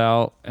figure this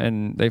out.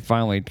 And they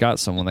finally got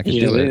someone that could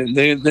Yeah, do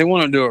it. they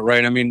want to do it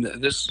right. I mean,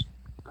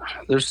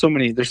 there's so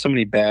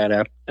many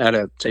bad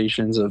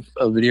adaptations of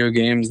video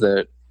games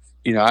that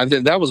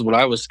that was what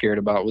I was scared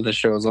about with the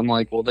shows. I'm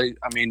like, well,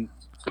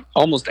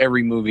 almost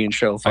every movie and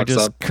show I fucks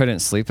just up. couldn't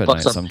sleep at Fucks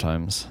night up.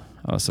 sometimes.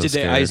 I was so Did they?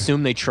 scared. I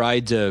assume they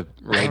tried to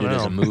I write it don't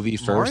as know. a movie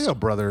first. Mario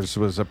Brothers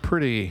was a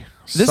pretty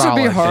This would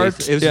be solid hard.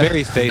 It was Yeah.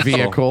 very faithful.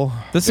 vehicle.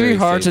 This would be Very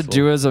hard faithful. to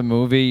do as a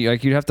movie.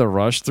 Like you'd have to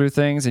rush through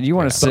things, and you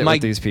want to sit But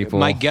with these people.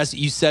 My guess,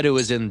 you said it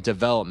was in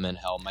development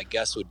hell. My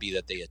guess would be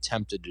that they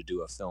attempted to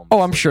do a film. Oh,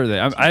 I'm before sure the they.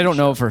 I don't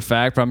know for a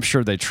fact, but I'm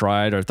sure they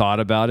tried or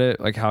thought about it.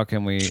 Like, how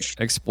can we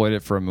exploit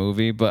it for a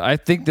movie? But I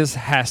think this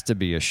has to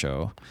be a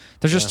show.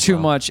 There's just too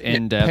much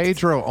in depth,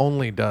 Pedro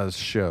only does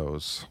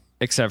shows.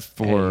 except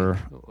for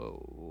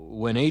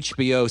When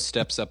HBO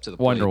steps up to the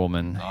Wonder plate,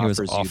 Woman. and He was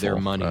offers you their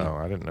awful. money, Oh,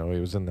 I didn't know he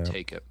was in there.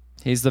 take it.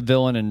 he's the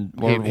villain in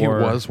World He War.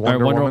 was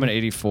Wonder Wonder Woman? Woman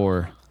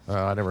 84.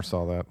 I never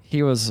saw that.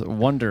 He was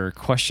Wonder ?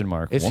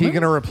 Is he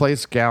going to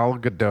replace Gal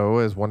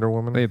Gadot as Wonder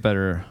Woman? Way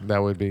better.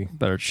 That would be.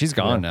 She's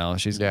gone now.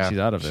 She's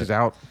out of it. She's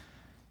out.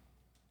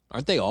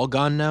 Aren't they all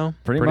gone now?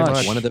 Pretty Pretty much.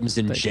 much. One of them's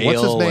in jail.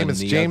 What's his name? and It's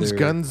the James other-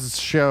 Gunn's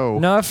show.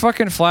 No, that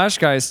fucking Flash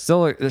guy is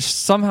still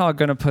somehow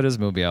going to put his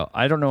movie out.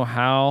 I don't know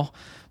how,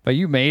 but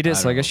you made it,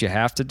 so I guess you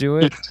have to do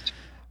it.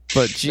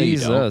 But No, you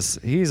don't. Jesus,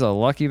 he's a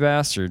lucky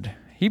bastard.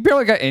 He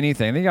barely got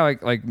anything. They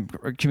got like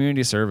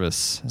community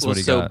service. Is Well, what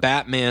he so got.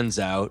 Batman's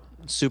out,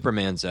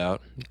 Superman's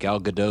out,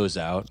 Gal Gadot's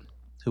out.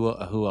 Who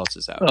else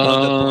is out?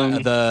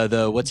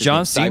 The what's his John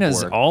name?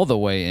 Cena's Cyborg. all the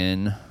way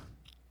in.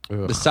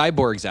 The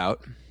Cyborg's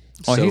out.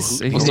 Oh, So he's-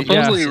 who- he's- who's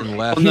Supposedly,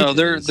 left? well, no,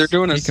 they're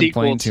doing a He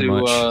sequel complained too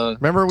much. to.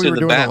 Remember we to were the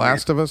doing Batman. The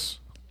Last of Us?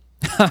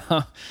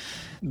 The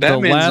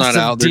Batman's last not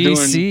out. of They're doing.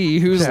 DC.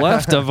 Who's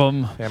left of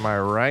them? Am I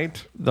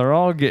right? They're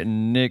all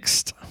getting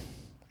nixed.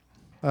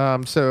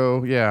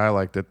 So yeah, I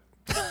liked it.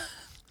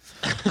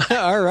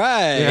 All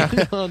right.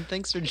 Yeah. Well,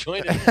 thanks for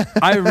joining.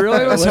 I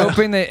really was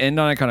hoping they end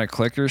on a kind of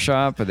clicker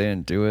shot, but they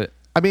didn't do it.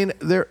 I mean,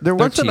 there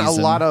wasn't a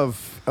teasing. lot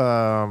of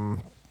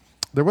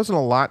there wasn't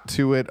a lot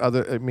to it.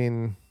 I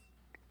mean,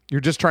 you're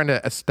just trying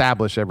to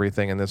establish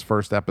everything in this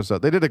first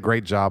episode. They did a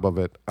great job of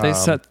it. They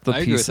set the I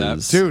agree with that.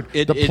 pieces.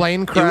 dude, the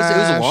plane crash.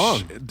 It was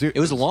long. Dude, It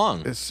was long.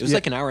 It it's- was yeah,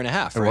 like an hour and a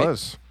half, It right?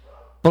 was.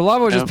 But a lot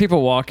of it was Yeah. just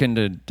people walking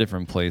to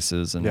different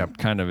places and Yep.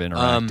 kind of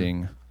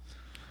interacting.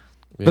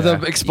 Yeah. But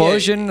the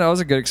explosion, that was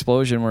a good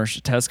explosion where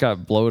Tess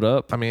got blowed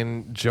up. I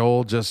mean,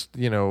 Joel just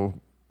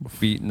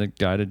beating the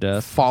guy to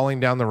death. falling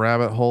down the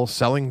rabbit hole,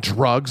 selling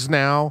drugs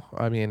now.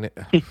 I mean,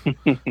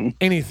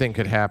 anything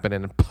could happen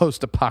in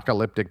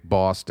post-apocalyptic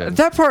Boston.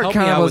 That part Help me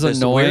kind of out was with this.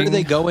 annoying. Where are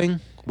they going?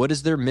 What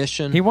is their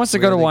mission? He wants to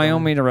Where go to are they going?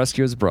 Wyoming to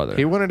rescue his brother.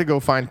 He wanted to go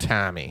find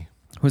Tommy.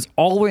 Who's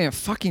all the way in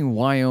fucking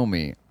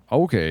Wyoming.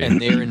 Okay.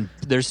 And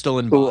they're still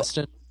in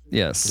Boston.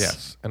 yes.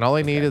 Yes, and all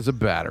they need is a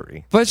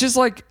battery. But it's just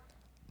like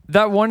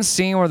that one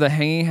scene where the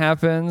hanging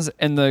happens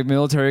and the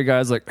military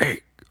guy's like,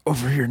 hey,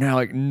 over here now.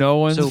 Like, no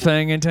one's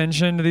paying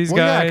attention to these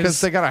Well, yeah, guys.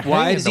 because they got a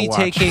Why hanging is to he watch.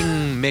 taking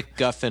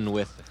McGuffin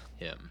with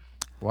him?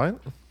 What?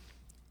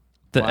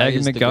 the Why Egg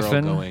is the girl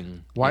McGuffin.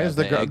 going? Why Yeah, is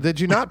the girl? egg. Did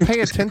you not pay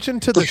attention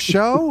to the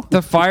show?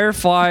 The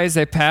Fireflies,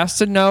 they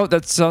passed a note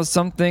that says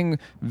something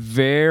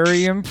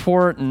very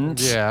important.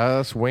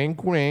 Yes,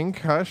 wink, wink,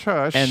 hush,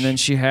 hush. And then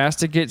she has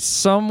to get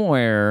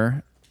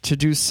somewhere to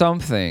do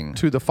something.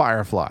 to the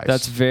Fireflies.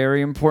 That's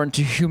very important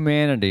to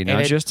humanity,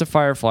 not it- just to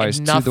Fireflies,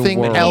 and to the nothing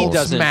world. else He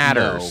doesn't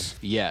matters.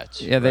 know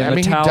yet. Yeah, they I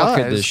mean, he Metallica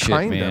does this shit,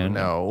 kind man. of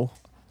know.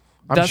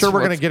 I'm That's sure we're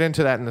going to what's- get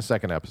into that in the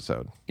second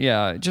episode.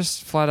 Yeah,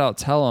 just flat out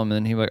tell him,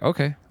 and he'll be like,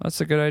 okay, that's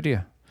a good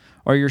idea.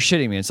 Or you're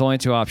shitting me. It's only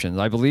two options.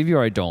 I believe you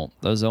or I don't.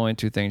 Those are the only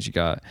two things you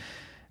got.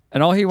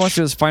 And all he wants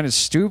to do is find his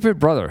stupid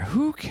brother.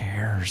 Who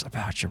cares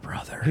about your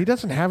brother? He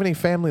doesn't have any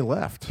family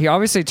left. He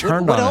obviously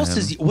turned What on else him.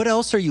 is? What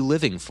else are you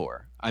living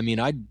for? I mean,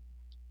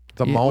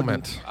 The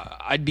moment.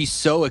 I'd be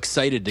so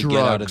excited to get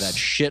out of Drugs. that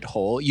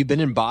shithole. You've been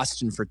in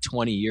Boston for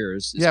 20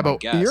 years. is Yeah, my but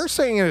guess. you're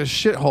saying it is a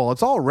shithole.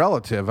 It's all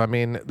relative. I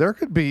mean, that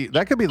could be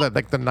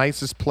like the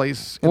nicest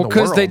place in Well, the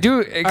world. because they do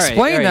explain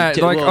all right, that,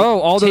 like, well,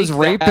 all those take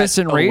rapists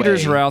that and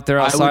raiders away. are out there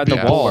I would outside be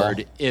the wall.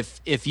 bored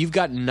if you've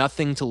got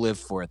nothing to live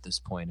for at this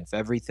point. If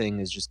everything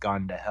has just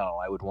gone to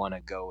hell, I would want to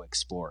go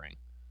exploring.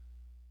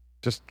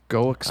 Just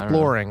go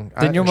exploring.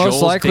 Then you'll most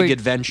Joel's likely- big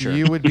adventure.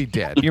 You would be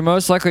dead. You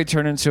most likely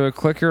turn into a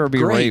clicker or be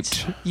Great.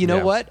 raped. You know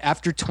Yeah. what?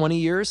 After 20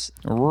 years,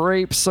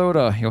 Rape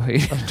soda. You'll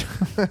hate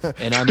it.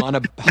 and I'm on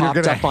hopped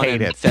gonna up on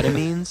hate it.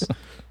 amphetamines.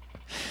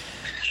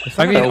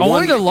 I mean, only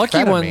one the lucky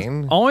amphetamine.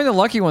 ones. Only the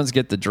lucky ones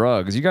get the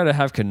drugs. You got to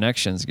have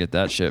connections to get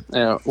that shit.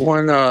 Yeah,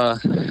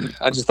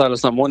 I just thought of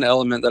something. One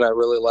element that I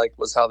really liked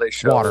was how they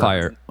showed Water.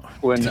 Fire.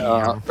 when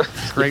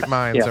Great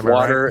minds. yeah, am I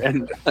water right?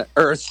 and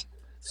earth,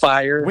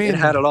 fire. Wind, it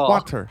had it all.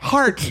 water,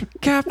 heart.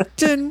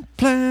 Captain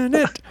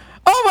Planet.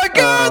 Oh my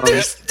God!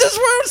 This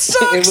world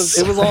sucks.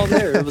 It was all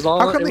there. It was all.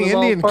 How come it the was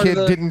all Indian part kid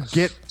of the- didn't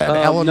get an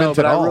No, element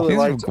but at I all? really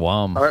He's from liked.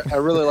 Guam. I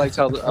really liked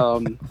how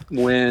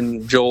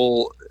when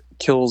Joel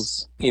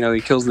kills, he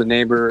kills the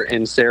neighbor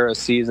and Sarah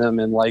sees him,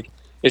 and like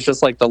it's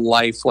just like the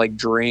life like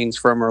drains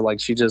from her. Like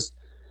you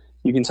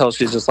can tell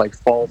she's just like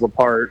falls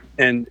apart,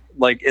 and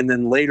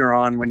then later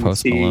on when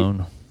Post you see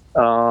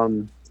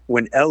Malone.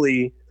 when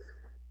Ellie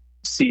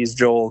sees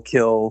Joel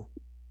kill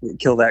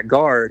that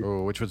guard.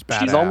 Ooh, which was badass.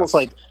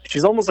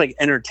 She's almost like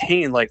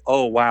entertained, like,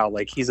 oh wow,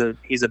 like he's a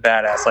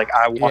badass. Like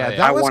I want that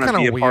I was want to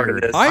kinda be a part of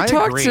weird. this. I I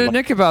talked agree. to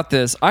Nick about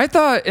this. I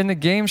thought in the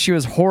game she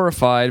was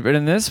horrified, but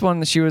in this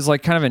one she was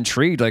like kind of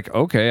intrigued. Like,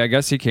 okay, I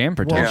guess he can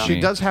protect Well, me. she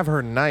does have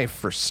her knife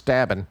for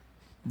stabbing.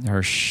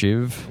 Her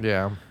shiv.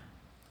 Yeah.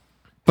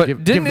 But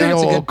Give didn't the it?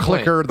 That's a old good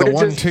point. clicker But the it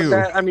 1-2.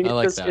 that- I mean, I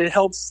like that. it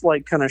helps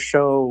like kind of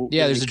show.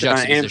 Yeah, there's a kinda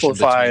juxtaposition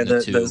amplify between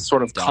the the two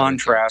sort of daughter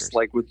contrast, characters.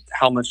 like with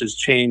how much has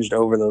changed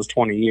over those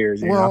 20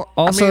 years. You know? Well,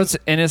 Also, I mean, it's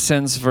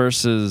innocence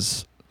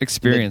versus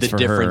experience the for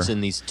difference her.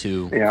 in these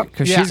two. Yeah.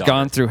 Because Yeah. she's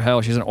gone through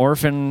hell. She's an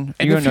orphan.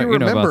 and You if know, you you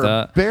know remember,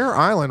 about that. Bear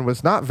Island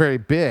was not very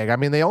big. I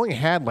mean, they only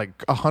had like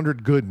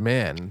 100 good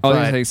men. Oh,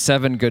 but- they say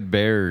 7 good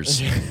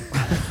bears.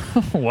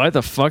 Why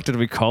the fuck did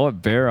we call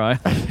it Bear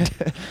Island?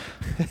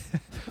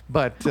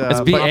 but It's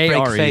but,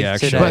 B-A-R-E, faith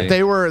actually. today.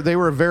 but they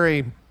were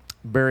very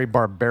very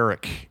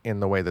barbaric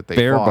in the way that they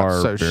Bear fought.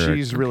 So barbaric.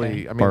 she's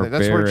really, I mean,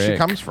 that's where she Barbaric.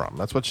 comes from.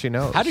 That's what she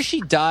knows. How does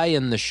she die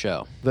in the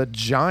show? The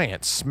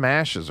giant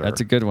smashes her. That's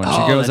a good one. Oh,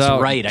 She goes that's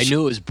out. right. I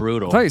knew it was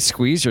brutal. I thought he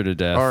squeezed her to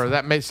death. or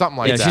that made something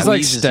like yeah, that. she's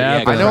like Squeezes-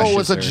 stabbed yeah, I her. know it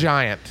was a crushes her.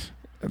 giant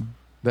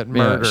that Yeah,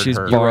 murdered she's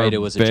her. You're right, it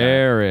was a giant.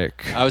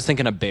 barbaric. I was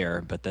thinking a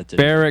bear, but that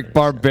didn't. Barbaric,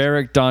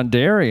 barbaric,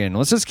 Dondarian.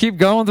 Let's just keep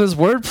going with this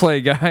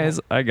wordplay, guys.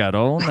 I got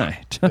all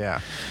night.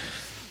 Yeah,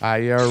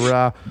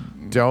 I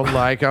don't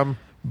like them.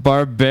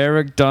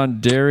 Barbaric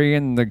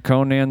Dondarian, the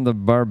Conan the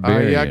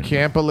Barbarian. I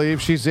can't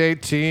believe she's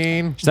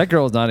 18. That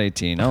girl's not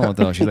 18. I don't know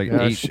though. She's like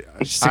Yeah,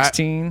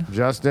 16.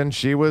 Justin,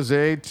 she was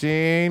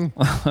 18.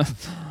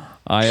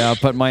 I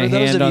put my For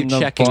those hand of on you the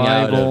checking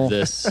out Bible. of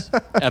this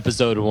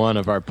episode 1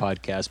 of our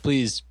podcast,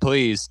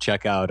 please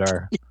check out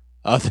our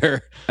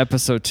other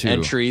Episode 2.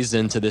 entries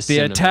into this. The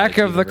Attack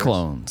cinematic of the universe.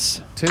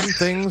 Clones. 10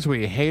 things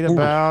we hate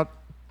about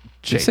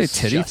Did you say Jace.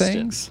 titty Justin.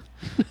 things?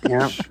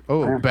 Yeah.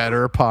 Oh,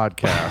 better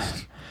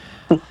podcast.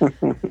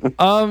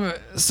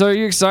 So are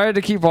you excited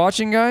to keep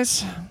watching,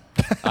 guys?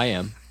 I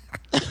am.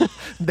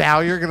 Now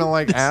you're gonna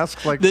like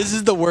ask like This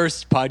is the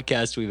worst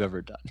podcast we've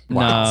ever done.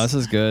 No, this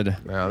is good.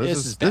 no, This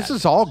this is this bad.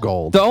 is all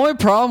gold. The only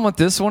problem with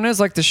this one is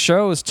like the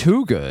show is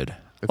too good.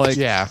 Like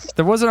yeah.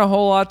 there wasn't a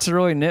whole lot to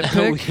really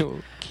nitpick.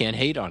 We can't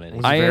hate on it.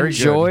 I very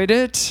enjoyed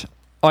it.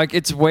 Like,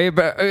 it's way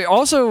better.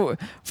 Also,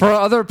 for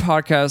our other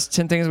podcasts,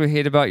 10 Things We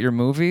Hate About Your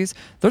Movies,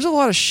 there's a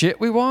lot of shit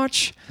we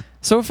watch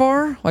so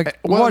far. Like,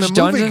 we Well, in watch the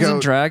Dungeons movie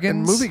and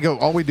Dragons. In Movie Go,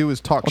 all we do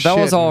is talk shit. That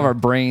was all of and- our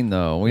brain,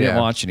 though. We didn't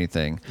Yeah. watch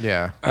anything.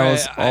 Yeah. That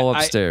was all I-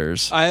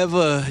 upstairs. I have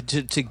a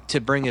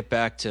to bring it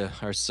back to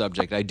our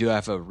subject. I do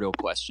have a real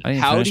question. I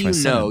didn't How finish do my you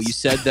know? sentence. You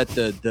said that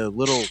the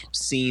little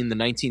scene, the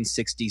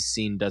 1960s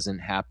scene, doesn't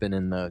happen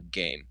in the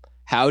game.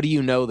 How do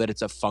you know that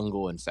it's a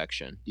fungal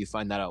infection? Do you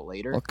find that out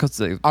later? Because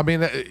they I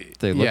mean, look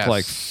yes.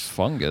 like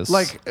fungus.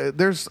 Like,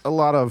 there's a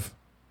lot of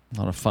a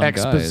lot of fun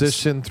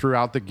exposition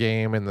throughout the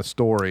game and the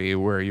story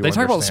where you Guys. They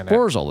talk about understand it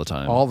spores all the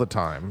time. all the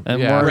time. And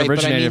yeah. more- Right, but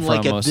I originated mean,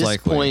 like from, at most this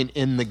likely. point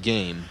in the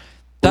game,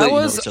 That you know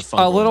was it's a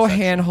fungal little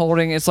infection. hand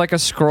holding. It's like a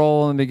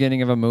scroll in the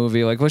beginning of a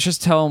movie. Like, let's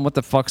just tell them what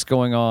the fuck's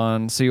going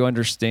on so you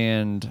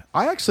understand.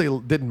 I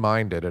actually didn't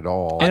mind it at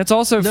all. And it's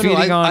also No, feeding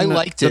I on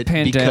liked the it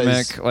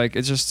pandemic. because- Like,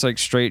 it's just like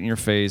straight in your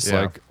face.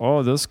 Yeah. Like,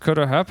 oh, this could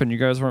have happened. You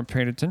guys weren't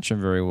paying attention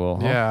very well.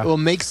 Huh? yeah. Well,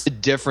 makes it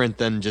different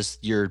than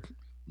just your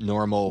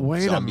normal Wait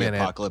a zombie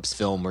minute. apocalypse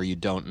film where you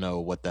don't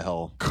know what the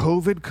hell.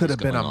 COVID could have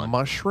been going a on?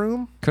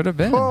 mushroom. Could have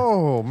been.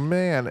 Oh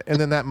man! And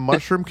then that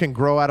mushroom can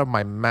grow out of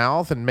my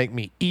mouth and make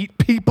me eat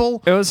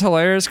people. It was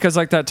hilarious because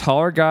like that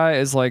taller guy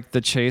is like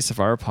the Chase of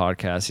our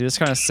podcast. He just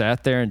kind of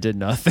sat there and did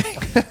nothing.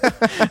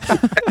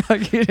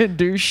 Like, he didn't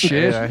do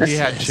shit. Yeah, he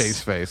had chase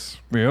face.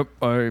 Yep.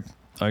 I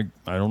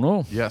don't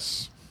know.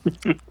 Yes.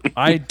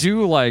 I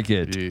do like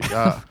it.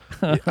 Yeah.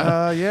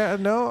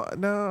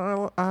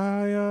 No.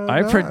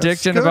 I no, predict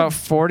it's in good. about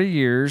 40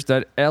 years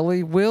that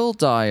Ellie will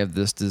die of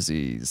this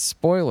disease.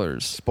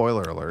 Spoilers.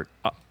 Spoiler alert.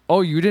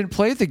 Oh, you didn't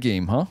play the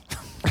game, huh?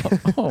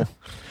 Oh,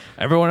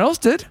 everyone else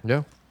did.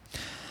 Yeah.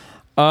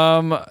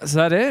 Is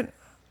that it?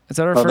 Is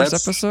that our Oh, first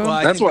that's- episode? well,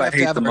 I That's think we what I have to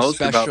hate have the our most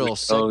about special the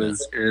show segment.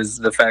 is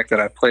the fact that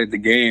I played the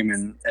game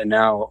and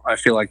now I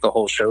feel like the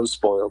whole show's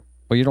spoiled.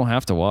 Well, you don't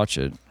have to watch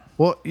it.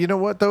 Well, you know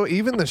what though?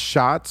 Even the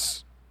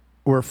shots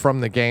were from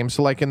the game.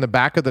 So like in the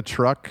back of the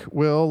truck,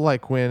 Will,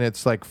 like when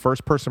it's like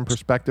first person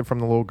perspective from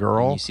the little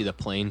girl. You see the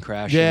plane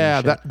crash.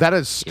 Yeah, that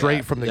is straight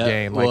Yeah, from the that-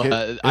 game. Well, Like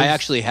I it's-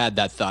 actually had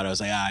that thought. I was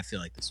like, I feel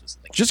like this was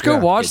like. Just go Yeah.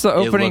 watch the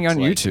It opening looked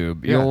on like-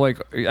 YouTube. Yeah. You'll like.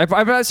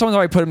 I bet someone's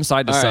already put them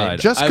side to All right. side.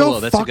 just I go will.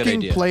 That's a good fucking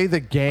idea. play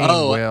the game,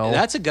 Oh, Will.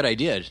 that's a good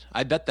idea.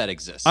 I bet that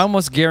exists. I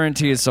almost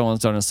guarantee someone's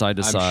done a side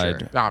to I'm side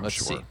sure. I'm Let's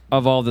sure. see.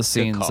 of all the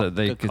scenes call. that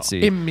they Good could call.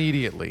 see.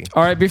 Immediately.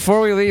 All right, before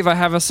we leave, I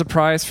have a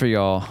surprise for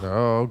y'all.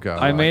 Oh god.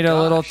 I made a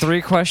little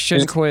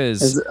 3-question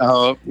quiz.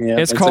 Yeah,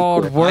 It's a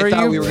called quick- Were I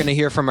thought You? we were going to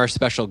hear from our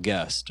special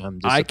guest. I'm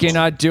I disappointed.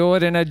 cannot do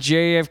it in a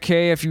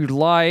JFK if you'd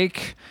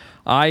like.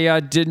 I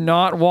did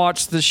not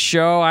watch the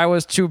show. I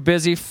was too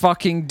busy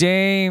fucking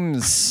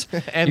dames.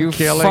 And you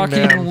killing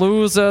fucking them.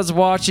 losers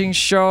watching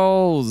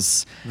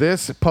shows.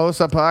 This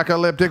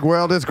post-apocalyptic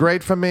world is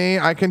great for me.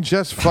 I can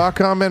just fuck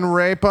them and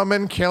rape them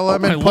and kill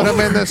them and my put them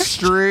in the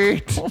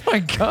street. Oh my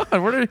god!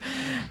 Where did?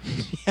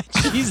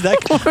 Jeez,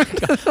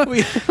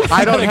 that.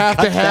 I don't have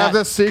to have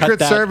the Secret Cut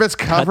that. Service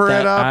cover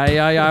Cut it that.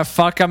 up. I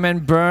fuck them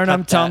and burn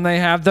them. Tell them they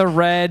have the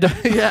red.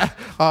 Yeah.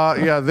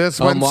 This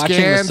I'm one watching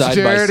the scans side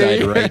by dirty.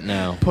 side right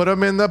now. Put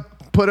them in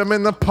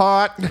the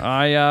pot.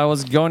 I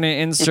was going to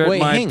insert Wait,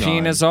 my hang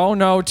penis. Oh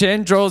no,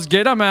 tendrils!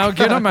 Get them out!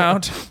 Get them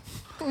out!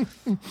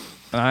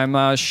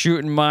 I'm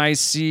shooting my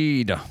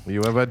seed.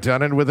 You ever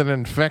done it with an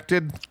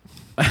infected?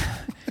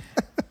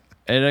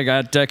 It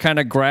got kind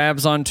of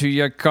grabs onto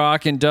your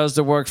cock and does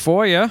the work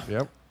for you,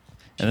 Yep.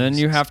 and then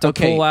you have to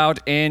Okay. pull out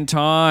in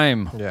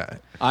time. Yeah.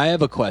 I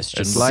have a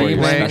question. It's before like your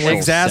playing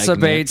special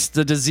Exacerbates segment.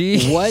 the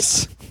disease.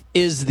 What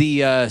is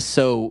the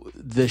so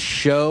the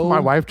show? My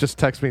wife just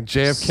texted me,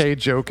 JFK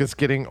joke is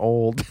getting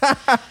old.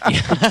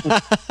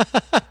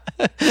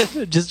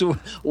 Just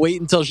wait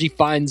until she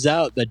finds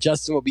out that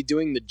Justin will be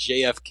doing the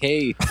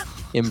JFK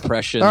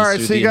impressions All right,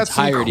 through so you the got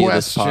some entirety of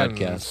this questions.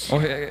 podcast.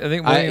 Okay, I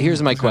think I- William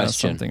here's my has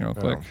question. Something real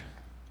quick.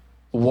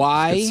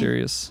 Why Get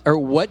serious. or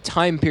what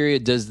time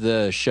period does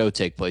the show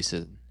take place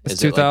in? It's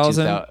Is it like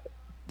 2000? 2000?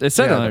 It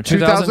said Yeah, on there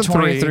 2003.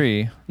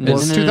 2023. Well,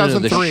 It's- it's No, no, no, no,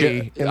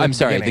 2003 in the I'm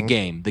sorry,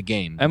 beginning. the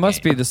game. it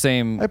must be the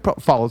same. It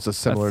follows a I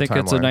similar think timeline.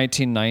 it's a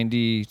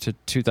 1990 to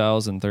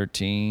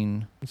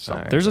 2013.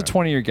 Something There's like a that.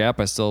 20-year gap,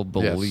 I still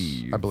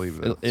believe. I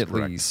believe At that's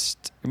correct.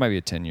 least. It might be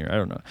a 10-year. I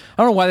don't know.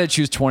 I don't know why they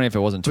choose 20 if it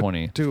wasn't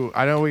 20. Dude,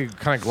 I know we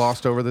kind of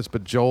glossed over this,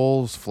 but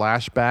Joel's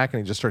flashback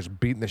and he just starts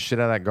beating the shit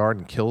out of that guard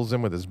and kills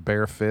him with his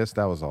bare fist.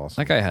 That was awesome.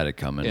 That guy had it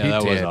coming. Yeah,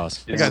 that was did.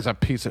 awesome. That guy's a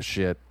piece of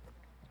shit.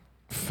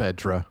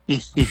 Fedra.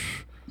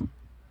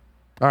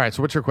 All right,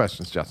 so what's your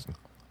questions, Justin?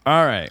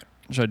 All right.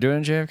 Should I do it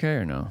in JFK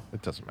or no?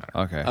 It doesn't matter.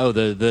 Okay. Oh,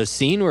 the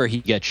scene where he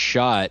gets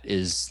shot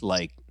is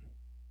like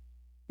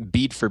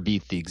beat for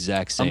beat the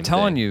exact same. I'm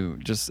telling thing. you,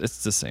 just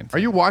it's the same Are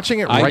thing. you watching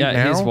it right yeah,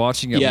 now? he's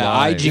watching it Yeah,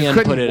 live. You IGN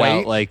couldn't put it wait?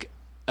 out like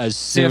as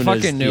See, I soon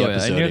fucking as knew the it. I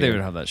episode knew they aired.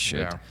 would have that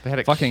shit. Yeah, they had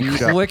it Fucking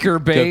queued up. clicker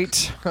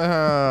bait.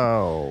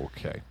 Oh,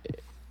 okay.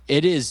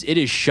 It is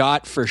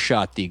shot for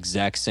shot the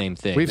exact same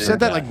thing. We've said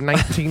that like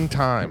 19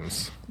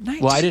 times.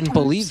 Well, I didn't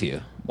believe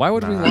you. Why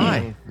would we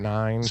lie?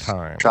 9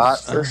 times. Shot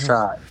for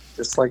shot.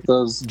 Just like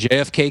those,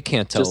 JFK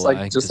can't tell just why.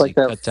 like just 'cause like he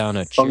that cut down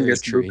a cherry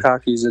fungus tree.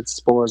 bukkakis. It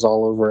spores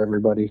all over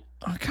everybody.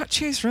 Oh God,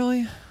 Chase,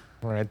 really?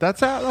 All right,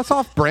 that's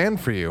off brand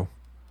for you.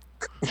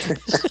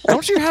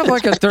 Don't you have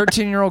like a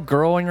 13-year-old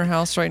girl in your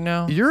house right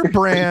now? Your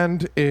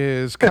brand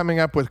is coming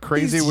up with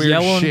crazy These weird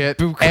yellow shit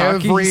bukkakis.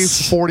 every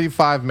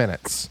 45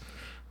 minutes.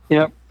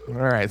 Yep. All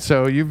right,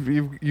 so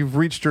you've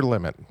reached your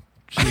limit.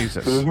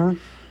 Jesus.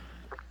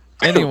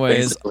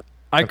 Anyways, Basically.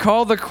 I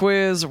call the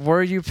quiz,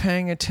 were you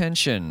paying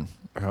attention?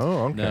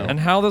 Oh, okay. No. And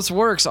how this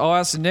works, I'll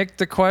ask Nick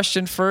the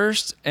question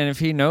first, and if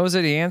he knows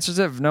it, he answers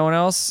it. If no one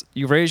else,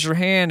 you raise your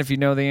hand if you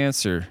know the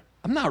answer.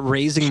 I'm not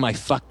raising my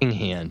fucking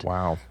hand.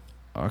 Wow.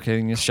 Okay,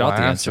 then you shout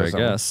the answer, I Classism.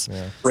 guess.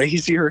 Yeah.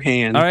 Raise your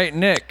hand. All right,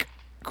 Nick.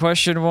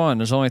 Question 1.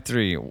 There's only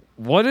 3.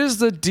 What is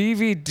the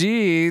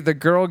DVD the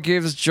girl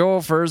gives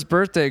Joel for his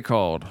birthday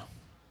called?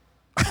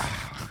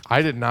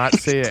 I did not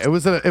see it. It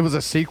was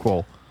a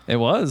sequel. It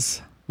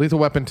was. Lethal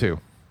Weapon 2.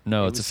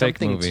 No, It it's a was fake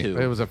something movie. too.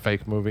 It was a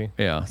fake movie.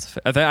 Yeah, it's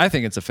I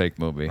think it's a fake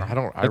movie. I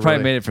They probably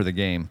made it for the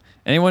game.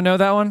 Anyone know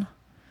that one?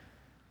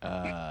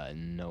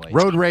 No idea.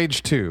 Road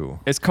Rage 2.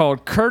 It's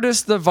called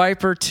Curtis the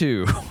Viper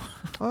 2.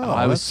 Oh,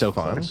 I was that's so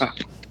fun. close.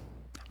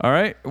 All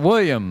right,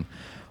 William.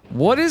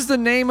 What is the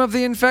name of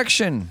the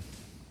infection?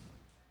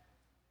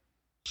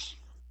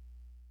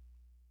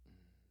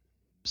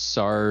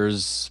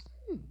 SARS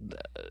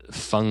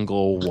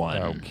fungal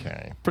 1.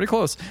 Okay. Pretty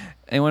close.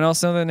 Anyone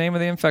else know the name of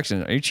the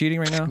infection? Are you cheating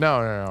right now?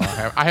 No.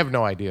 I have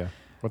no idea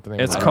what the name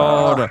It's is.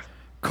 called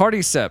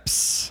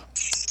Cardiceps.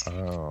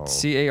 Oh.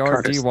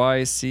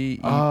 Cardyce.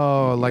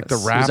 Oh, like the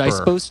Yes. rapper. Was I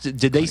supposed to?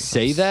 Did they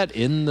say that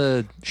in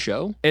the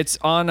show? It's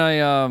on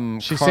a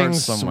She card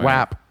sings somewhere.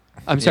 SWAP.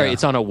 I'm sorry. Yeah.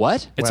 It's on a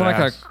what? It's Wet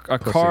on like ass a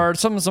pussy. card.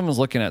 Someone's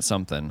looking at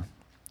something.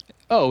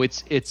 Oh,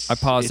 it's I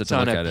paused it it's to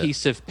on look a at it.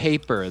 piece of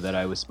paper that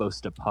I was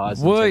supposed to pause.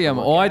 and take a William,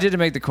 look well, I at. did to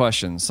make the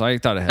questions, so I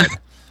thought ahead.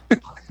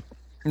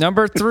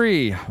 Number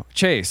 3,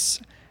 Chase.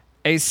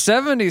 A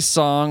 70s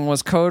song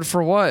was code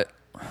for what?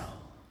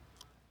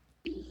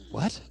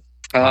 What?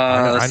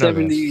 I know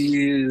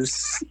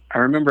this. 70s. I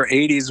remember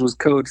 80s was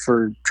code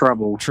for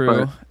trouble.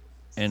 True. but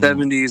And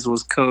 70s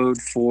was code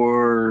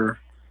for.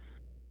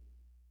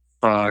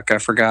 Fuck, I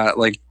forgot.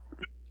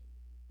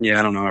 Yeah,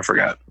 I don't know. I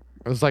forgot.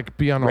 It was like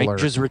Be on Alert.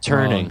 Rangers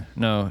returning. wrong.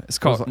 No, it's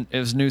called. It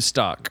was new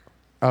stock.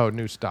 Oh,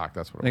 new stock.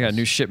 That's what it They got a was.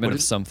 new shipment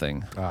of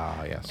something.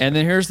 Ah, yes. And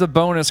then here's the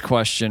bonus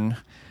question.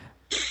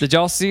 Did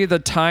y'all see the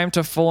time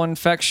to full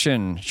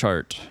infection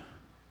chart?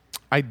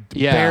 I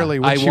Yeah, barely.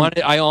 when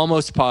she- I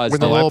almost paused. when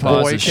the it. little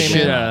Paused boy the came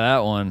shit in. out of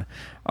that one.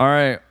 All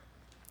right.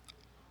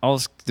 I'll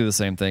just do the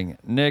same thing.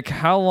 Nick,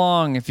 how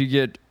long, if you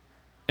get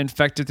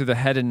infected through the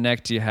head and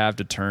neck, do you have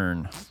to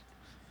turn?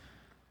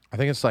 I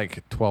think it's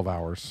like 12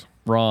 hours.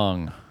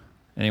 Wrong.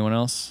 Anyone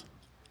else?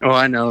 Oh,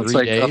 I know. It's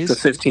 3 like up days? to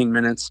 15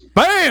 minutes.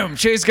 Bam!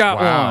 Chase got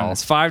Wow. one.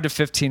 It's 5 to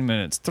 15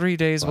 minutes. 3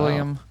 days,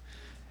 William.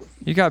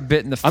 You got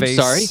bit in the I'm face.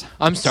 sorry.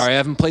 I'm sorry. I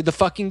haven't played the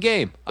fucking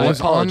game. I It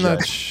was on apologize.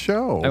 the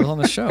show. I was on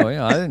the show.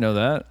 Yeah, I didn't know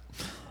that.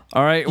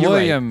 All right, You're right.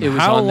 William. It was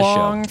How on the show.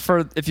 long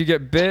for if you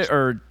get bit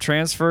or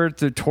transferred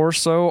through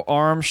torso,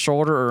 arm,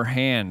 shoulder, or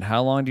hand?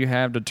 How long do you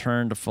have to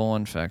turn to full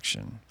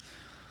infection?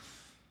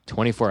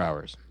 24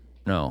 hours.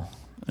 No.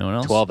 Anyone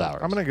else? 12 hours.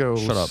 I'm going to go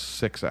Shut up.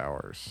 6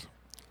 hours.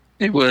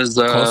 It was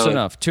Close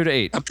enough. 2 to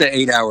 8. up to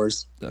 8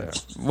 hours.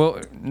 Well,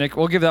 Nick,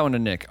 we'll give that one to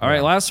Nick. All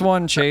right, last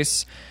one,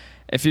 Chase.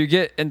 If you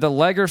get in the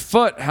leg or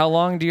foot, how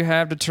long do you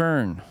have to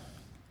turn?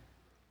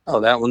 Oh,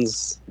 that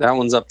one's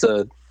up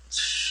to.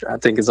 I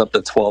think it's up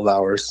to 12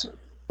 hours.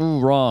 Ooh,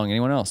 wrong.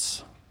 Anyone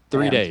else?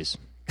 3 Damn. days.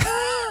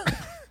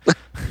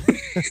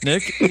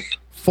 Nick, is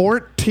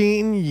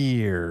 14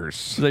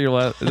 years. that your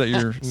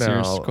serious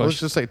No, question? let's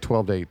just say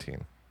 12 to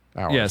 18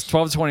 hours. Yes,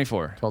 12 to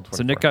 24. 12 to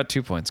So Nick 24. got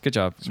 2 points. Good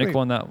job. Nick Sweet.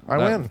 won that, I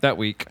that, win. that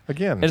week.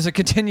 Again. It is a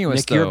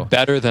continuous, Nick, though. you're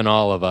better than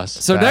all of us.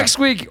 So That- next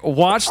week,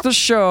 watch the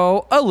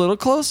show a little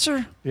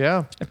closer.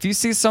 Yeah. If you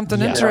see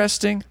something Yeah.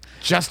 interesting.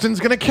 Justin's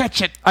going to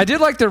catch it. I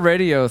did like the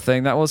radio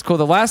thing. That was cool.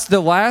 The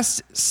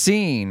last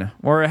scene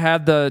where it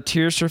had the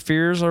Tears for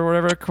Fears or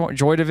whatever,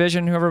 Joy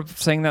Division, whoever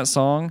sang that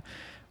song,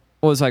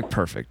 was like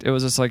perfect. It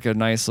was just like a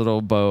nice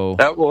little bow.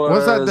 That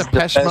was that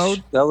Depeche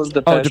Mode? That was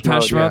Depeche,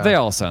 Depeche Mode. yeah. They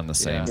all sound the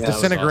same. Yeah. that was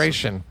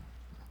Disintegration.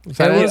 Was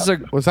It that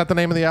was was that the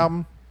name of the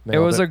album? It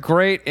Nailed was a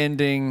great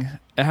ending.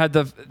 It had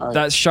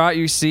that shot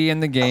you see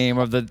in the game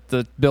of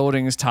the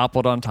buildings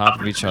toppled on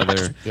top of each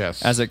other.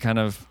 Yes. As it kind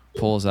of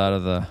pulls out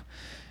of the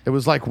It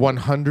was like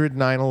 100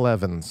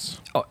 9/11s.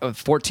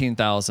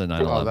 14,000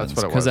 9/11s. Oh, that's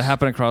what it Because it was.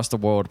 happened across the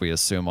world, we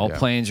assume. All Yeah.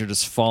 planes are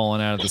just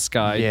falling out of the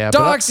sky. Yeah, but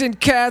Dogs and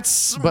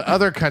cats. But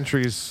other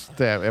countries,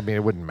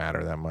 it wouldn't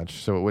matter that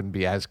much, so it wouldn't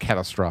be as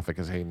catastrophic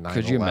as a 9/11.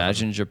 Could you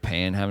imagine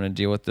Japan having to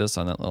deal with this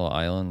on that little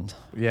island?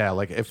 Yeah,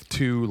 like if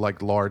 2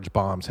 like large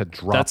bombs had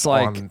dropped That's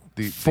like on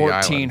the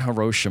 14 island.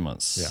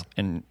 Hiroshimas Yeah.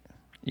 and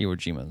Iwo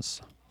Jimas.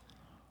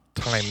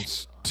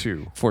 Times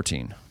 2.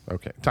 14.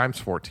 Okay, times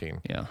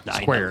 14. Yeah.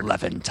 Squared.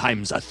 11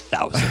 times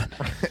 1,000.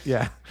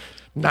 Yeah,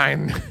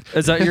 9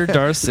 Is that your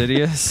Darth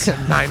Sidious?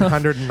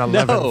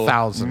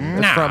 911,000.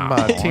 It's from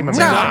Team Do you not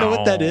America. know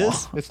what that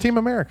is? It's Team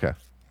America.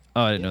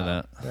 Oh, I didn't know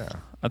that. Yeah.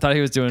 I thought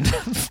he was doing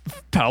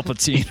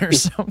Palpatine or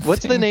something.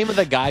 What's the name of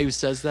the guy who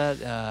says that?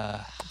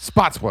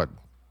 Spotswood.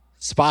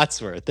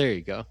 Spotsworth. There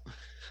you go.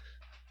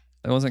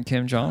 It wasn't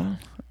Kim Jong?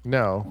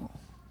 No.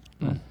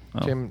 Oh.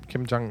 Kim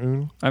Jong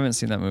Un. I haven't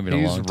seen that movie in a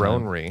He's long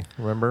time. Ronry.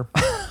 Remember?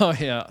 Oh,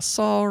 yeah.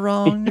 So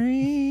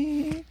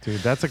Ronry.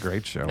 Dude, that's a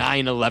great show.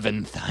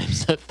 911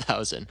 times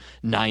 1,000.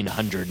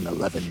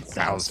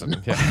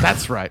 911,000. Yeah,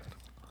 that's right.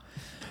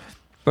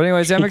 But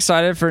anyways, I'm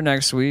excited for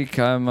next week.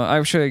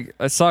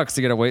 It sucks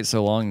to get to wait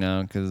so long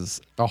now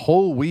because. A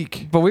whole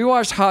week. But we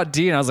watched Hot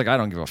D, and I was like, I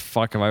don't give a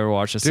fuck if I ever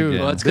watch this Dude, again.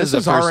 Well, that's This because the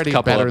is first already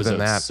couple better episodes than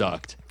that.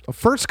 sucked.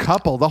 First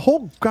couple, the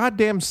whole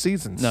goddamn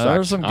season No, there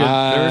were sucked. some good.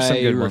 There were some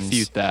good I ones.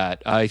 refute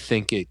that. I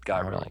think it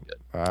got really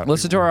good.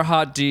 Listen to our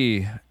Hot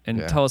D and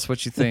Yeah. tell us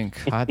what you think.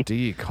 Hot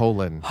D,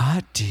 colon.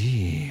 Hot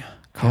D.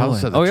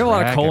 House of the Oh, we have a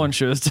lot of Dragon. colon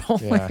shows,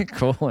 don't Yeah. we?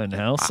 Colon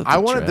House of I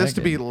the wanted this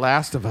to be Dragon.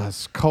 Last of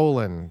Us,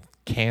 colon,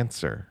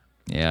 cancer.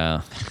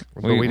 Yeah.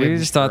 But We we didn't-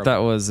 just thought that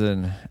was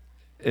an A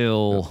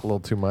ill, little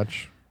too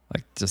much.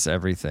 like just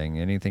everything,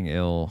 anything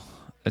ill.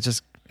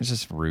 It's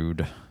just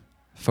rude.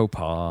 Faux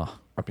pas.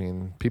 I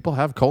mean, people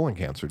have colon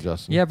cancer,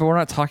 Justin. Yeah, but we're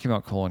not talking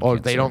about colon Oh,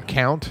 cancer. they don't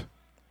count?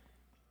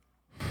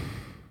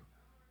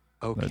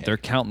 Okay. They're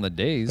counting the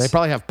days. They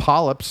probably have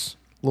polyps,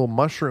 little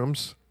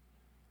mushrooms,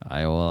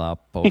 I will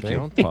poke I you.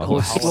 don't think Pause.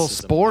 Polyps little is a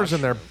spores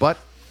in their butt.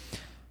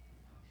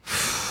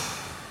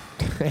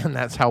 And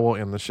that's how we'll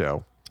end the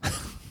show.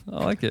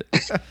 I like it.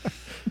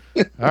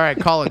 All right,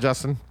 call it,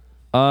 Justin.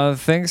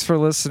 Thanks for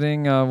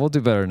listening. We'll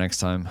do better next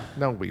time.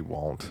 No, we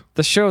won't.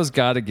 The show's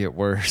got to get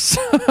worse.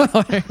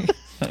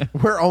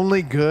 We're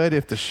only good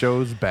if the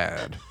show's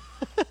bad.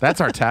 That's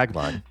our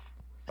tagline.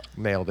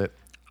 Nailed it.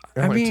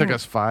 It only took mean-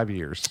 us 5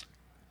 years.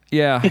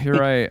 Yeah, you're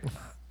right.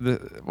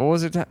 What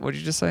was it? What did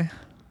you just say?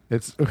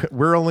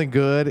 We're only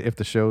good if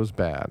the show's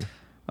bad.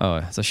 Oh,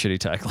 it's a shitty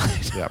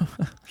tagline. Yep.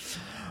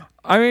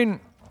 I mean,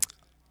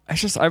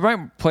 I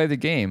might play the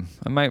game.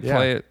 I might Yeah.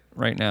 play it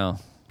right now.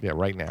 Yeah,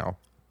 right now.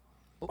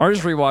 Or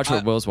just rewatch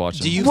what Will's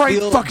watching. Do you Right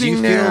feel, fucking do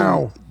you now.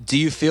 Feel, do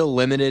you feel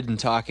limited in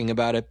talking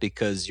about it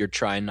because you're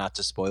trying not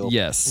to spoil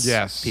Yes.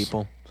 Yes.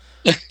 people?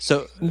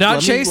 So Not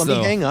let Chase, let though.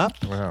 me hang up.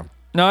 Wow.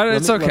 No,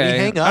 it's Let me okay.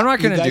 hang up. I'm not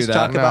You going to guys do that.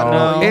 talk about it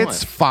all No, you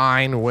it's want.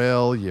 fine,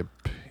 Will. You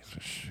piece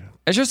of shit.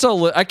 It's just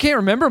I can't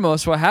remember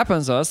most of what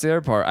happens. Though. That's the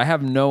other part. I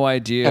have no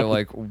idea,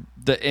 like,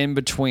 the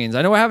in-betweens.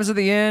 I know what happens at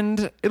the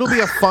end It'll be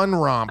a fun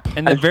romp.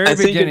 and the very I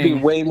think it'd be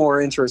beginning. way more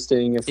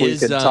interesting if we Is,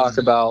 could talk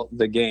about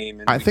the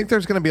game and I think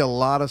there's going to be a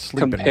lot of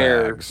sleeping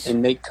compare bags.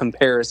 and make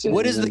comparisons.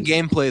 What is the and-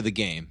 gameplay of the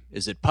game?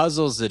 Is it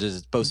puzzles? Is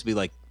it supposed to be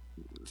like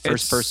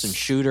first-person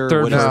shooter?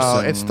 third What is it? No,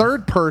 person. it's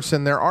third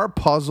person. There are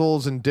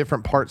puzzles in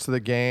different parts of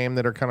the game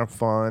that are kind of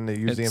fun. They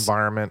use the It's-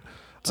 environment.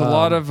 It's a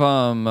lot of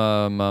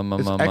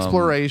It's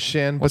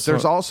exploration, but what's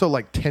there's the- also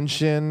like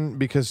tension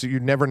because you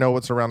never know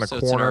what's around the So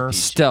it's an corner. RPG.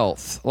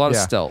 stealth. A lot of Yeah.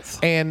 stealth.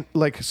 And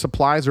like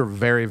supplies are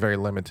very, very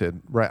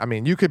limited, right? I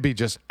mean, you could be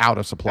just out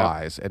of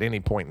supplies at any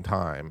point in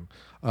time.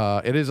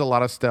 It is a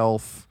lot of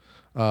stealth,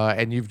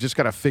 and you've just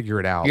got to figure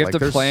it out. You have to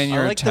there's- plan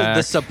your I like attack.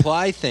 the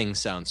supply thing.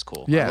 Sounds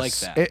cool. Yes, I like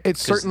that. it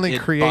 'Cause certainly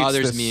it creates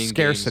bothers this me in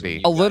scarcity.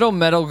 games A when you little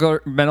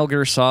Metal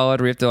Gear Solid,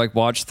 where you have to like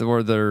watch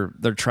where their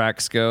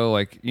tracks go.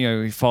 Like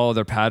you follow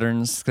their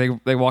patterns. They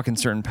walk in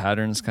certain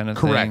patterns, kind of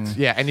Correct. thing.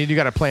 Yeah, and you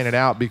got to plan it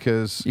out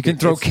because You can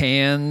throw it's-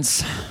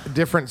 cans.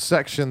 different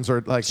sections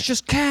are like It's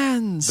just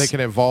cans. they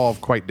can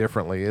evolve quite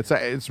differently.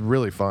 It's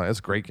really fun. It's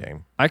a great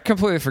game. I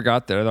completely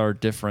forgot there are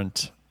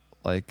different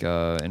like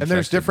And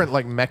there's different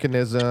like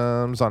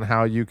mechanisms on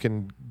how you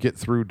can get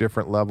through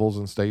different levels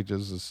and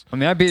stages. I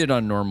mean, I beat it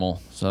on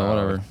normal, so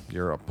whatever.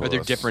 You're a Are there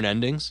puss. different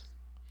endings?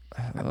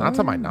 Not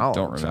to my knowledge.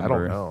 Don't I remember.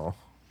 don't know.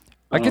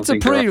 Like don't it's a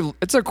think there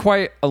it's a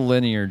quite a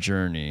linear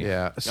journey.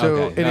 Yeah. So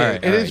Okay. it All is.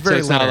 right, It all is right. very So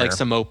it's linear. not like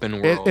some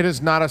open world. It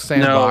is not a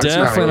sandbox. it's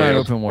Definitely kind not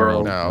of open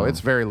world. No,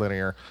 it's very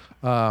linear.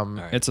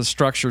 It's a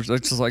structure.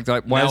 It's just like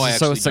why Now I is it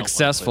so actually don't wanna play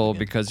successful? the game.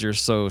 Because you're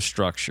so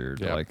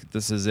structured. Yeah. Like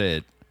this is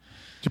it.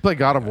 Did you play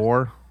God of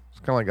War?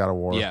 It's kind of like God of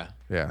War. Yeah.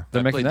 Yeah.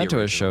 They're I making played that the to a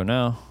original. show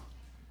now.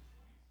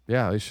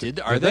 Yeah. They should.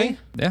 Are they?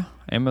 Yeah,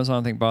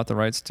 Amazon I think bought the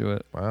rights to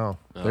it. Wow.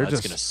 Oh, They're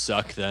that's just. gonna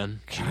suck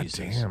then. God Jesus.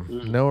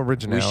 damn. No We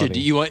originality. should.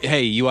 You want?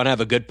 Hey, you want to have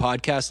a good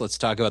podcast? Let's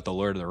talk about the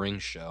Lord of the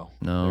Rings show.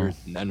 No.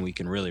 Then we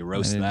can really I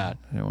roast didn't, that.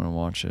 I didn't want to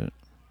watch it.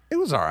 It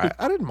was all right.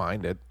 I didn't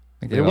mind it.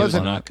 I It gave up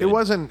wasn't. on not It good.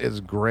 wasn't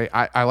as great.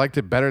 I liked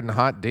it better than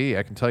Hot D.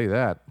 I can tell you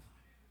that.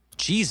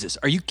 Jesus,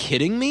 are you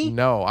kidding me?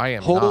 No, I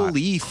am not.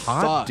 Holy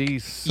Hot fuck! D You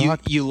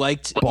sucked. you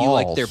liked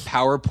their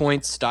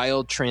PowerPoint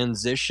style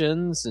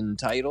transitions and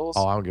titles.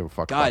 Oh, I don't give a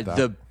fuck God, about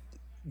that. the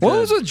What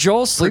was with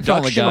Joel sleeping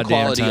on the production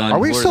goddamn quality time? on- Are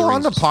we Lord of still the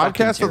on the Rings was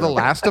fucking podcast of The terrible.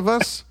 Last of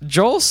Us?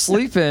 Joel's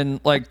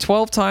sleeping like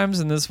 12 times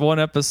in this one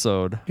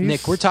episode.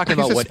 Nick, we're talking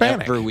he's about Hispanic.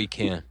 whatever we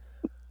can.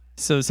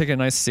 So take a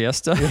nice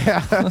siesta.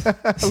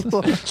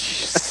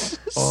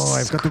 Oh,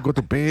 I've got to go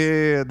to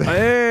bed.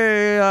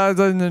 Hey,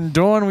 then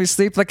Dawn, we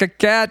sleep like a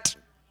cat.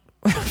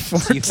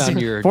 You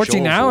found your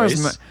 14 Joel hours,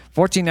 voice.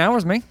 14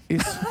 hours, me.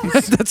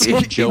 That's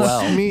what-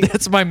 Joel. me.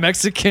 That's my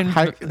Mexican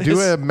Do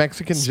a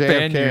Mexican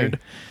Spaniard.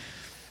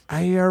 JFK.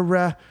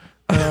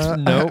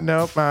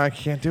 Nope, I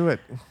can't do it.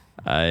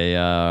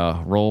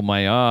 I roll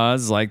my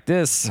R's like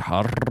this.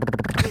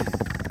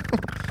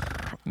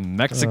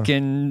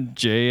 Mexican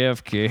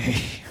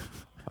JFK.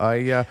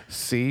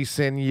 Si,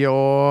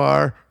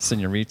 senor.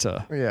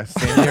 Senorita. Yeah,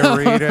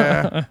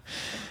 senorita.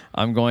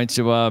 I'm going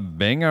to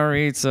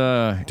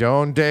Bangarita.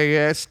 Donde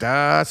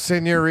está,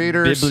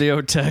 senoritas?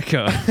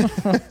 Biblioteca.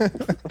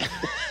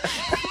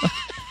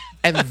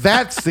 And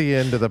that's the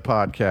end of the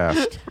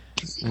podcast.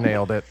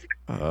 Nailed it.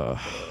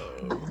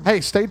 Hey,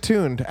 stay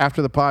tuned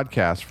after the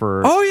podcast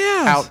for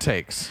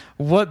outtakes.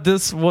 What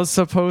this was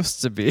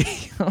supposed to be.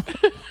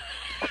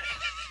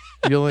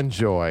 You'll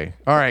enjoy.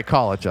 All right,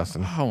 call it,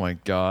 Justin. Oh my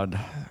God.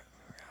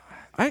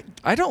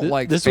 I don't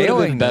like this would have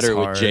failing been better this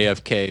with hard.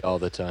 JFK all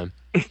the time.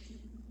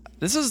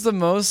 This is the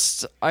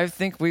most I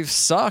think we've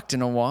sucked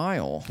in a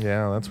while.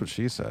 Yeah, that's what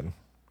she said.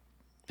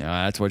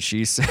 Yeah, that's what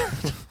she said.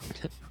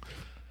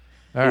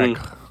 All right,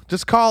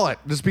 just call it.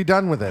 Just be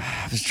done with it.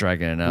 I'm just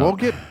dragging it out. We'll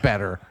get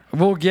better.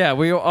 Well, yeah,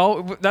 we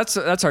all. That's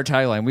our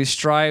tagline. We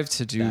strive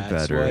to do That's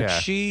better. what Yeah.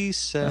 she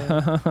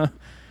said.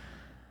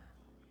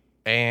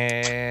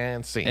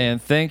 And see.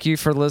 And thank you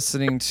for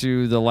listening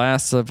to The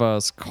Last of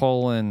Us,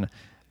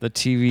 the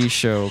TV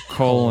show,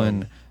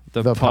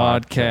 the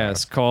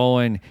podcast,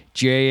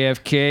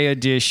 JFK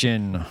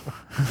edition.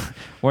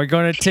 We're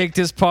going to take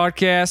this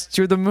podcast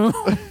to the moon.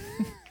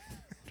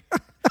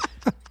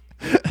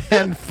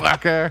 And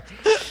fucker.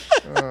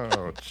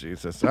 Oh,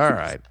 Jesus. All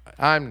right.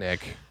 I'm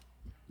Nick.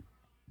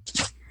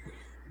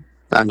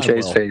 I'm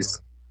Chase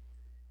Face.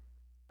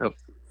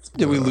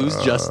 Did we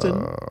lose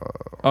Justin?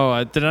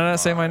 Oh, did I not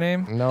say my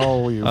name?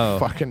 No, you Oh.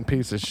 fucking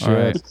piece of shit. All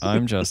right,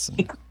 I'm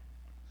Justin.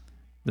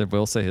 Did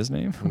Will say his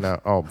name? No.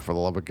 Oh, for the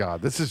love of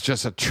God. This is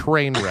just a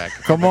train wreck.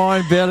 Come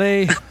on,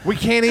 Billy. We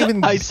can't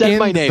even I said end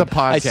my name. the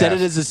podcast. I said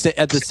it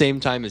at the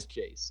same time as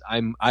Chase.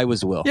 I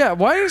was Will. Yeah,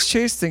 why does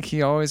Chase think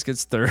he always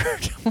gets third?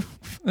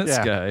 This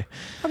guy.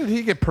 How did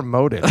he get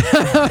promoted?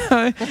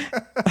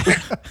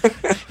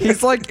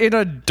 He's like in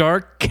a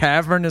dark,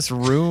 cavernous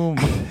room.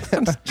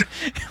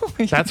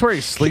 That's where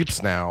he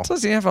sleeps now.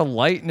 Does he have a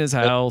light in his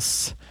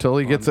house? Till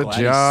he gets I'm a glad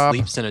he job.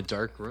 sleeps in a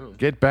dark room.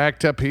 Get back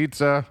to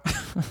pizza.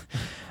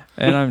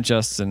 And I'm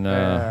Justin.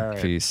 right.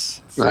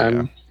 Peace.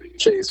 I'm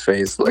Chase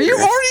Face. But you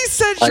already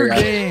said your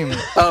name.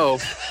 Oh,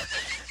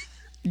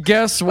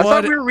 Guess I what?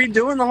 thought we were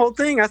redoing the whole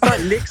thing. I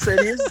thought Nick said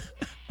his.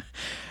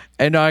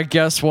 And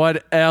guess what?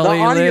 The Ellie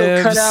audio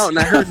lives. cut out, and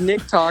I heard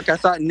Nick talk. I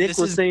thought Nick This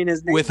was is saying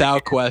his name.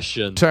 Without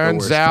question. the Turns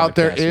worst out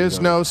there podcast we've is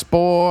done. no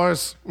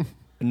spores.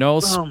 No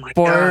Oh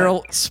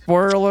my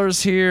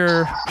spoilers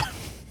here.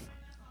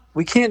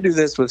 We can't do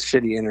this with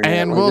shitty internet.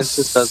 And Like, we'll this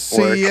just doesn't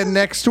work. see you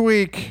next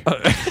week.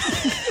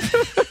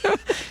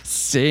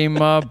 Same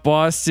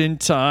Boston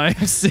time,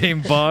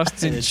 same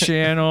Boston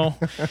channel.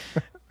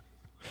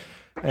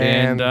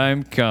 And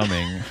I'm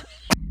coming.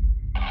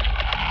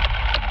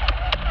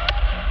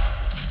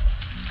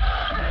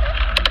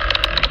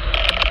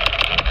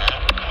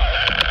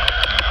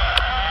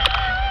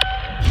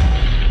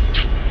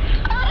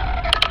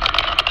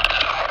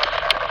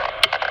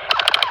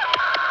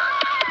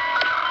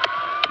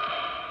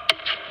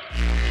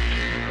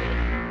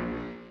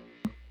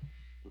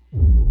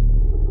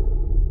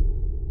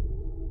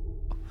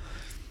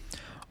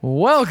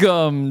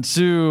 Welcome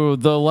to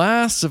The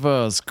Last of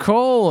Us,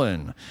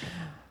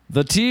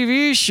 the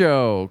TV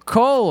show,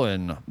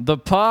 the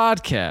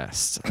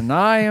podcast. And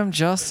I am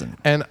Justin.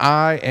 And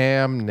I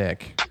am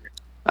Nick.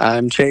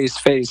 I'm Chase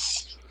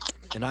Face.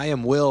 And I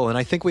am Will, and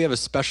I think we have a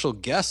special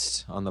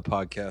guest on the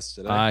podcast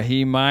today.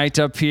 He might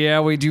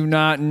appear. We do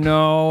not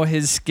know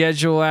his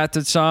schedule at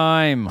the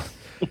time.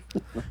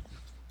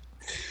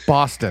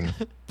 Boston.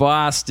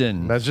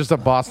 Boston. That's just a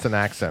Boston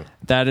accent.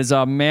 That is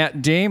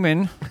Matt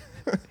Damon.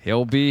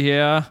 He'll be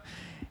here.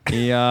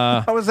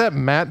 How is that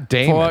Matt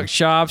Damon? Pork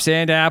chops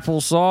and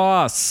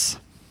applesauce.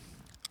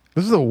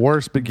 This is the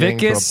worst beginning.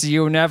 Vicus,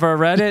 you never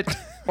read it?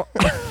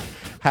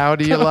 How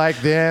do you like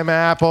them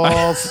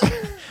apples?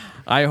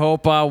 I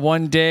hope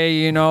one day,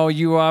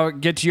 you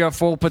get to your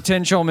full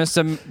potential,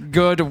 Mr.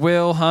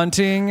 Goodwill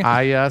Hunting.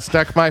 I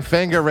stuck my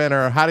finger in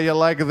her. How do you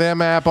like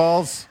them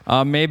apples?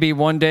 Maybe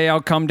one day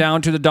I'll come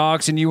down to the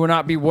docks and you will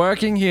not be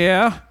working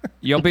here.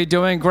 You'll be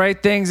doing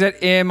great things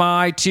at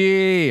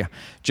MIT,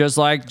 just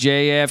like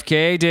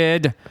JFK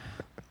did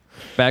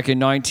back in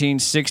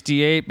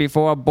 1968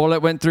 before a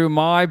bullet went through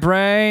my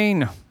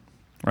brain.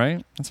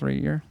 Right? That's the right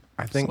year.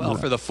 I think. Well,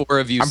 for the four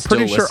of you I'm still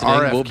pretty sure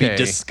listening, we'll be RFK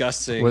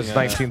discussing was The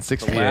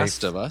 1968.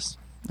 Last of Us.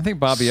 I think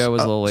Bobby O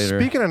was a little later.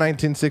 Speaking of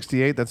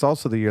 1968, that's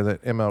also the year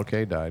that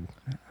MLK died.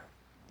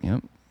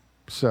 Yep.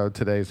 So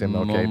today's MLK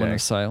Moment Day.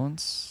 of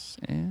silence.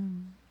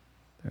 And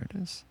there it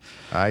is.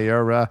 I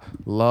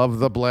love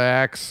the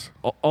blacks.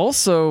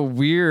 Also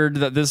weird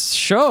that this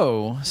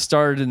show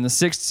started in the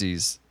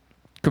 60s.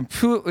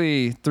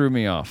 Completely threw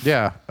me off.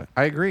 Yeah,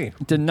 I agree.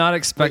 Did not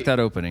expect that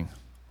opening.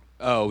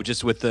 Oh,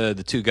 just with the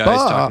two guys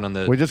talking on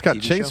the we just got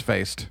TV chase show?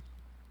 faced.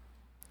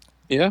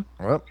 Yeah.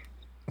 Well,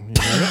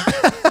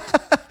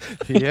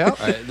 Yep.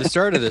 The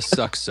start of this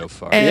sucks so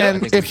far. And I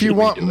think we if you should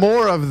want redo it.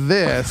 more of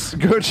this,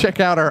 go check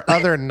out our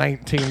other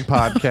 19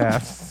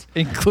 podcasts.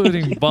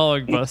 including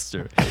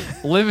Bollockbuster,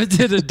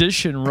 limited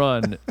edition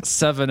run,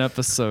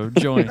 7-episode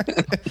joint,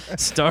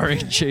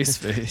 starring Chase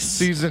Face.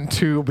 Season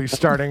 2 will be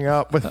starting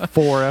up with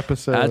 4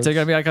 episodes. That's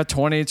gonna be like a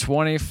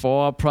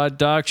 2024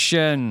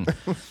 production.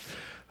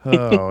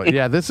 Oh,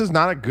 yeah, this is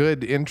not a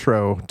good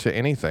intro to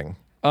anything.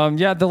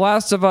 Yeah, The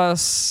Last of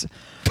Us.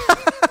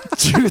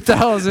 You're trying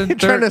to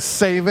 2013.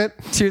 save it?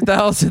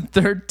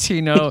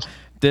 2013. Oh,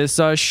 this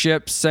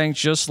ship sank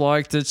just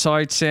like the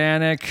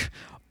Titanic,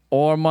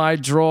 or my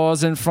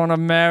drawers in front of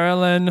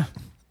Maryland.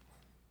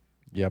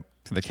 Yep.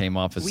 That came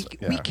off as. We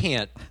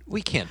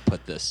can't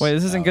put this. Wait,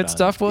 this isn't out good on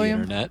stuff, the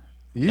William? Internet.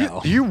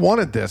 You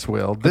wanted this,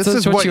 Will. This That's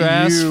is what what you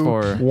asked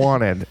for.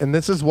 wanted. And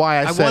this is why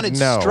I said wanted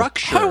no.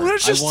 structure. I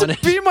wanted just wanted-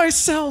 to be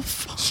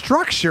myself.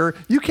 Structure?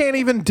 You can't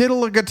even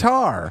diddle a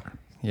guitar.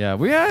 Yeah,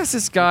 we asked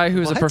this guy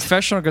who's a What?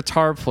 professional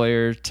guitar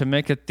player to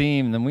make a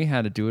theme, then we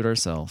had to do it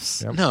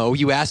ourselves. No,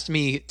 you asked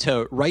me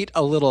to write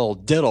a little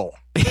diddle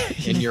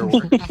in your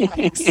work.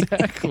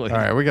 Exactly. All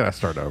right, we got to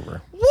start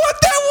over. What?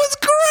 That was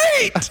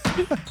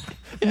great!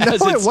 No,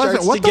 it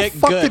wasn't. What the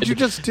fuck did you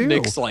just do?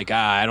 Nick's like,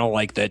 I don't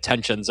like the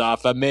tensions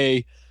off of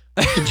me.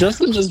 Did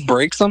Justin just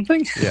break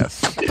something? Yes.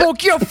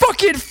 Broke your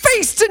fucking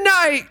face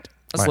tonight!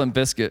 That's My- Limp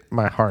Bizkit.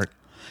 My heart.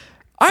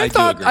 I do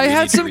thought agree. I We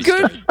had need to some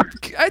good.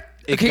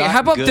 It Okay, got how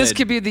about this good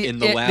could be the in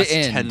the last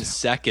end. 10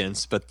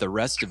 seconds, but the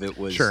rest of it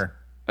was Sure.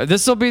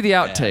 This will be the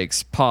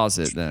outtakes. Pause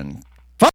it then.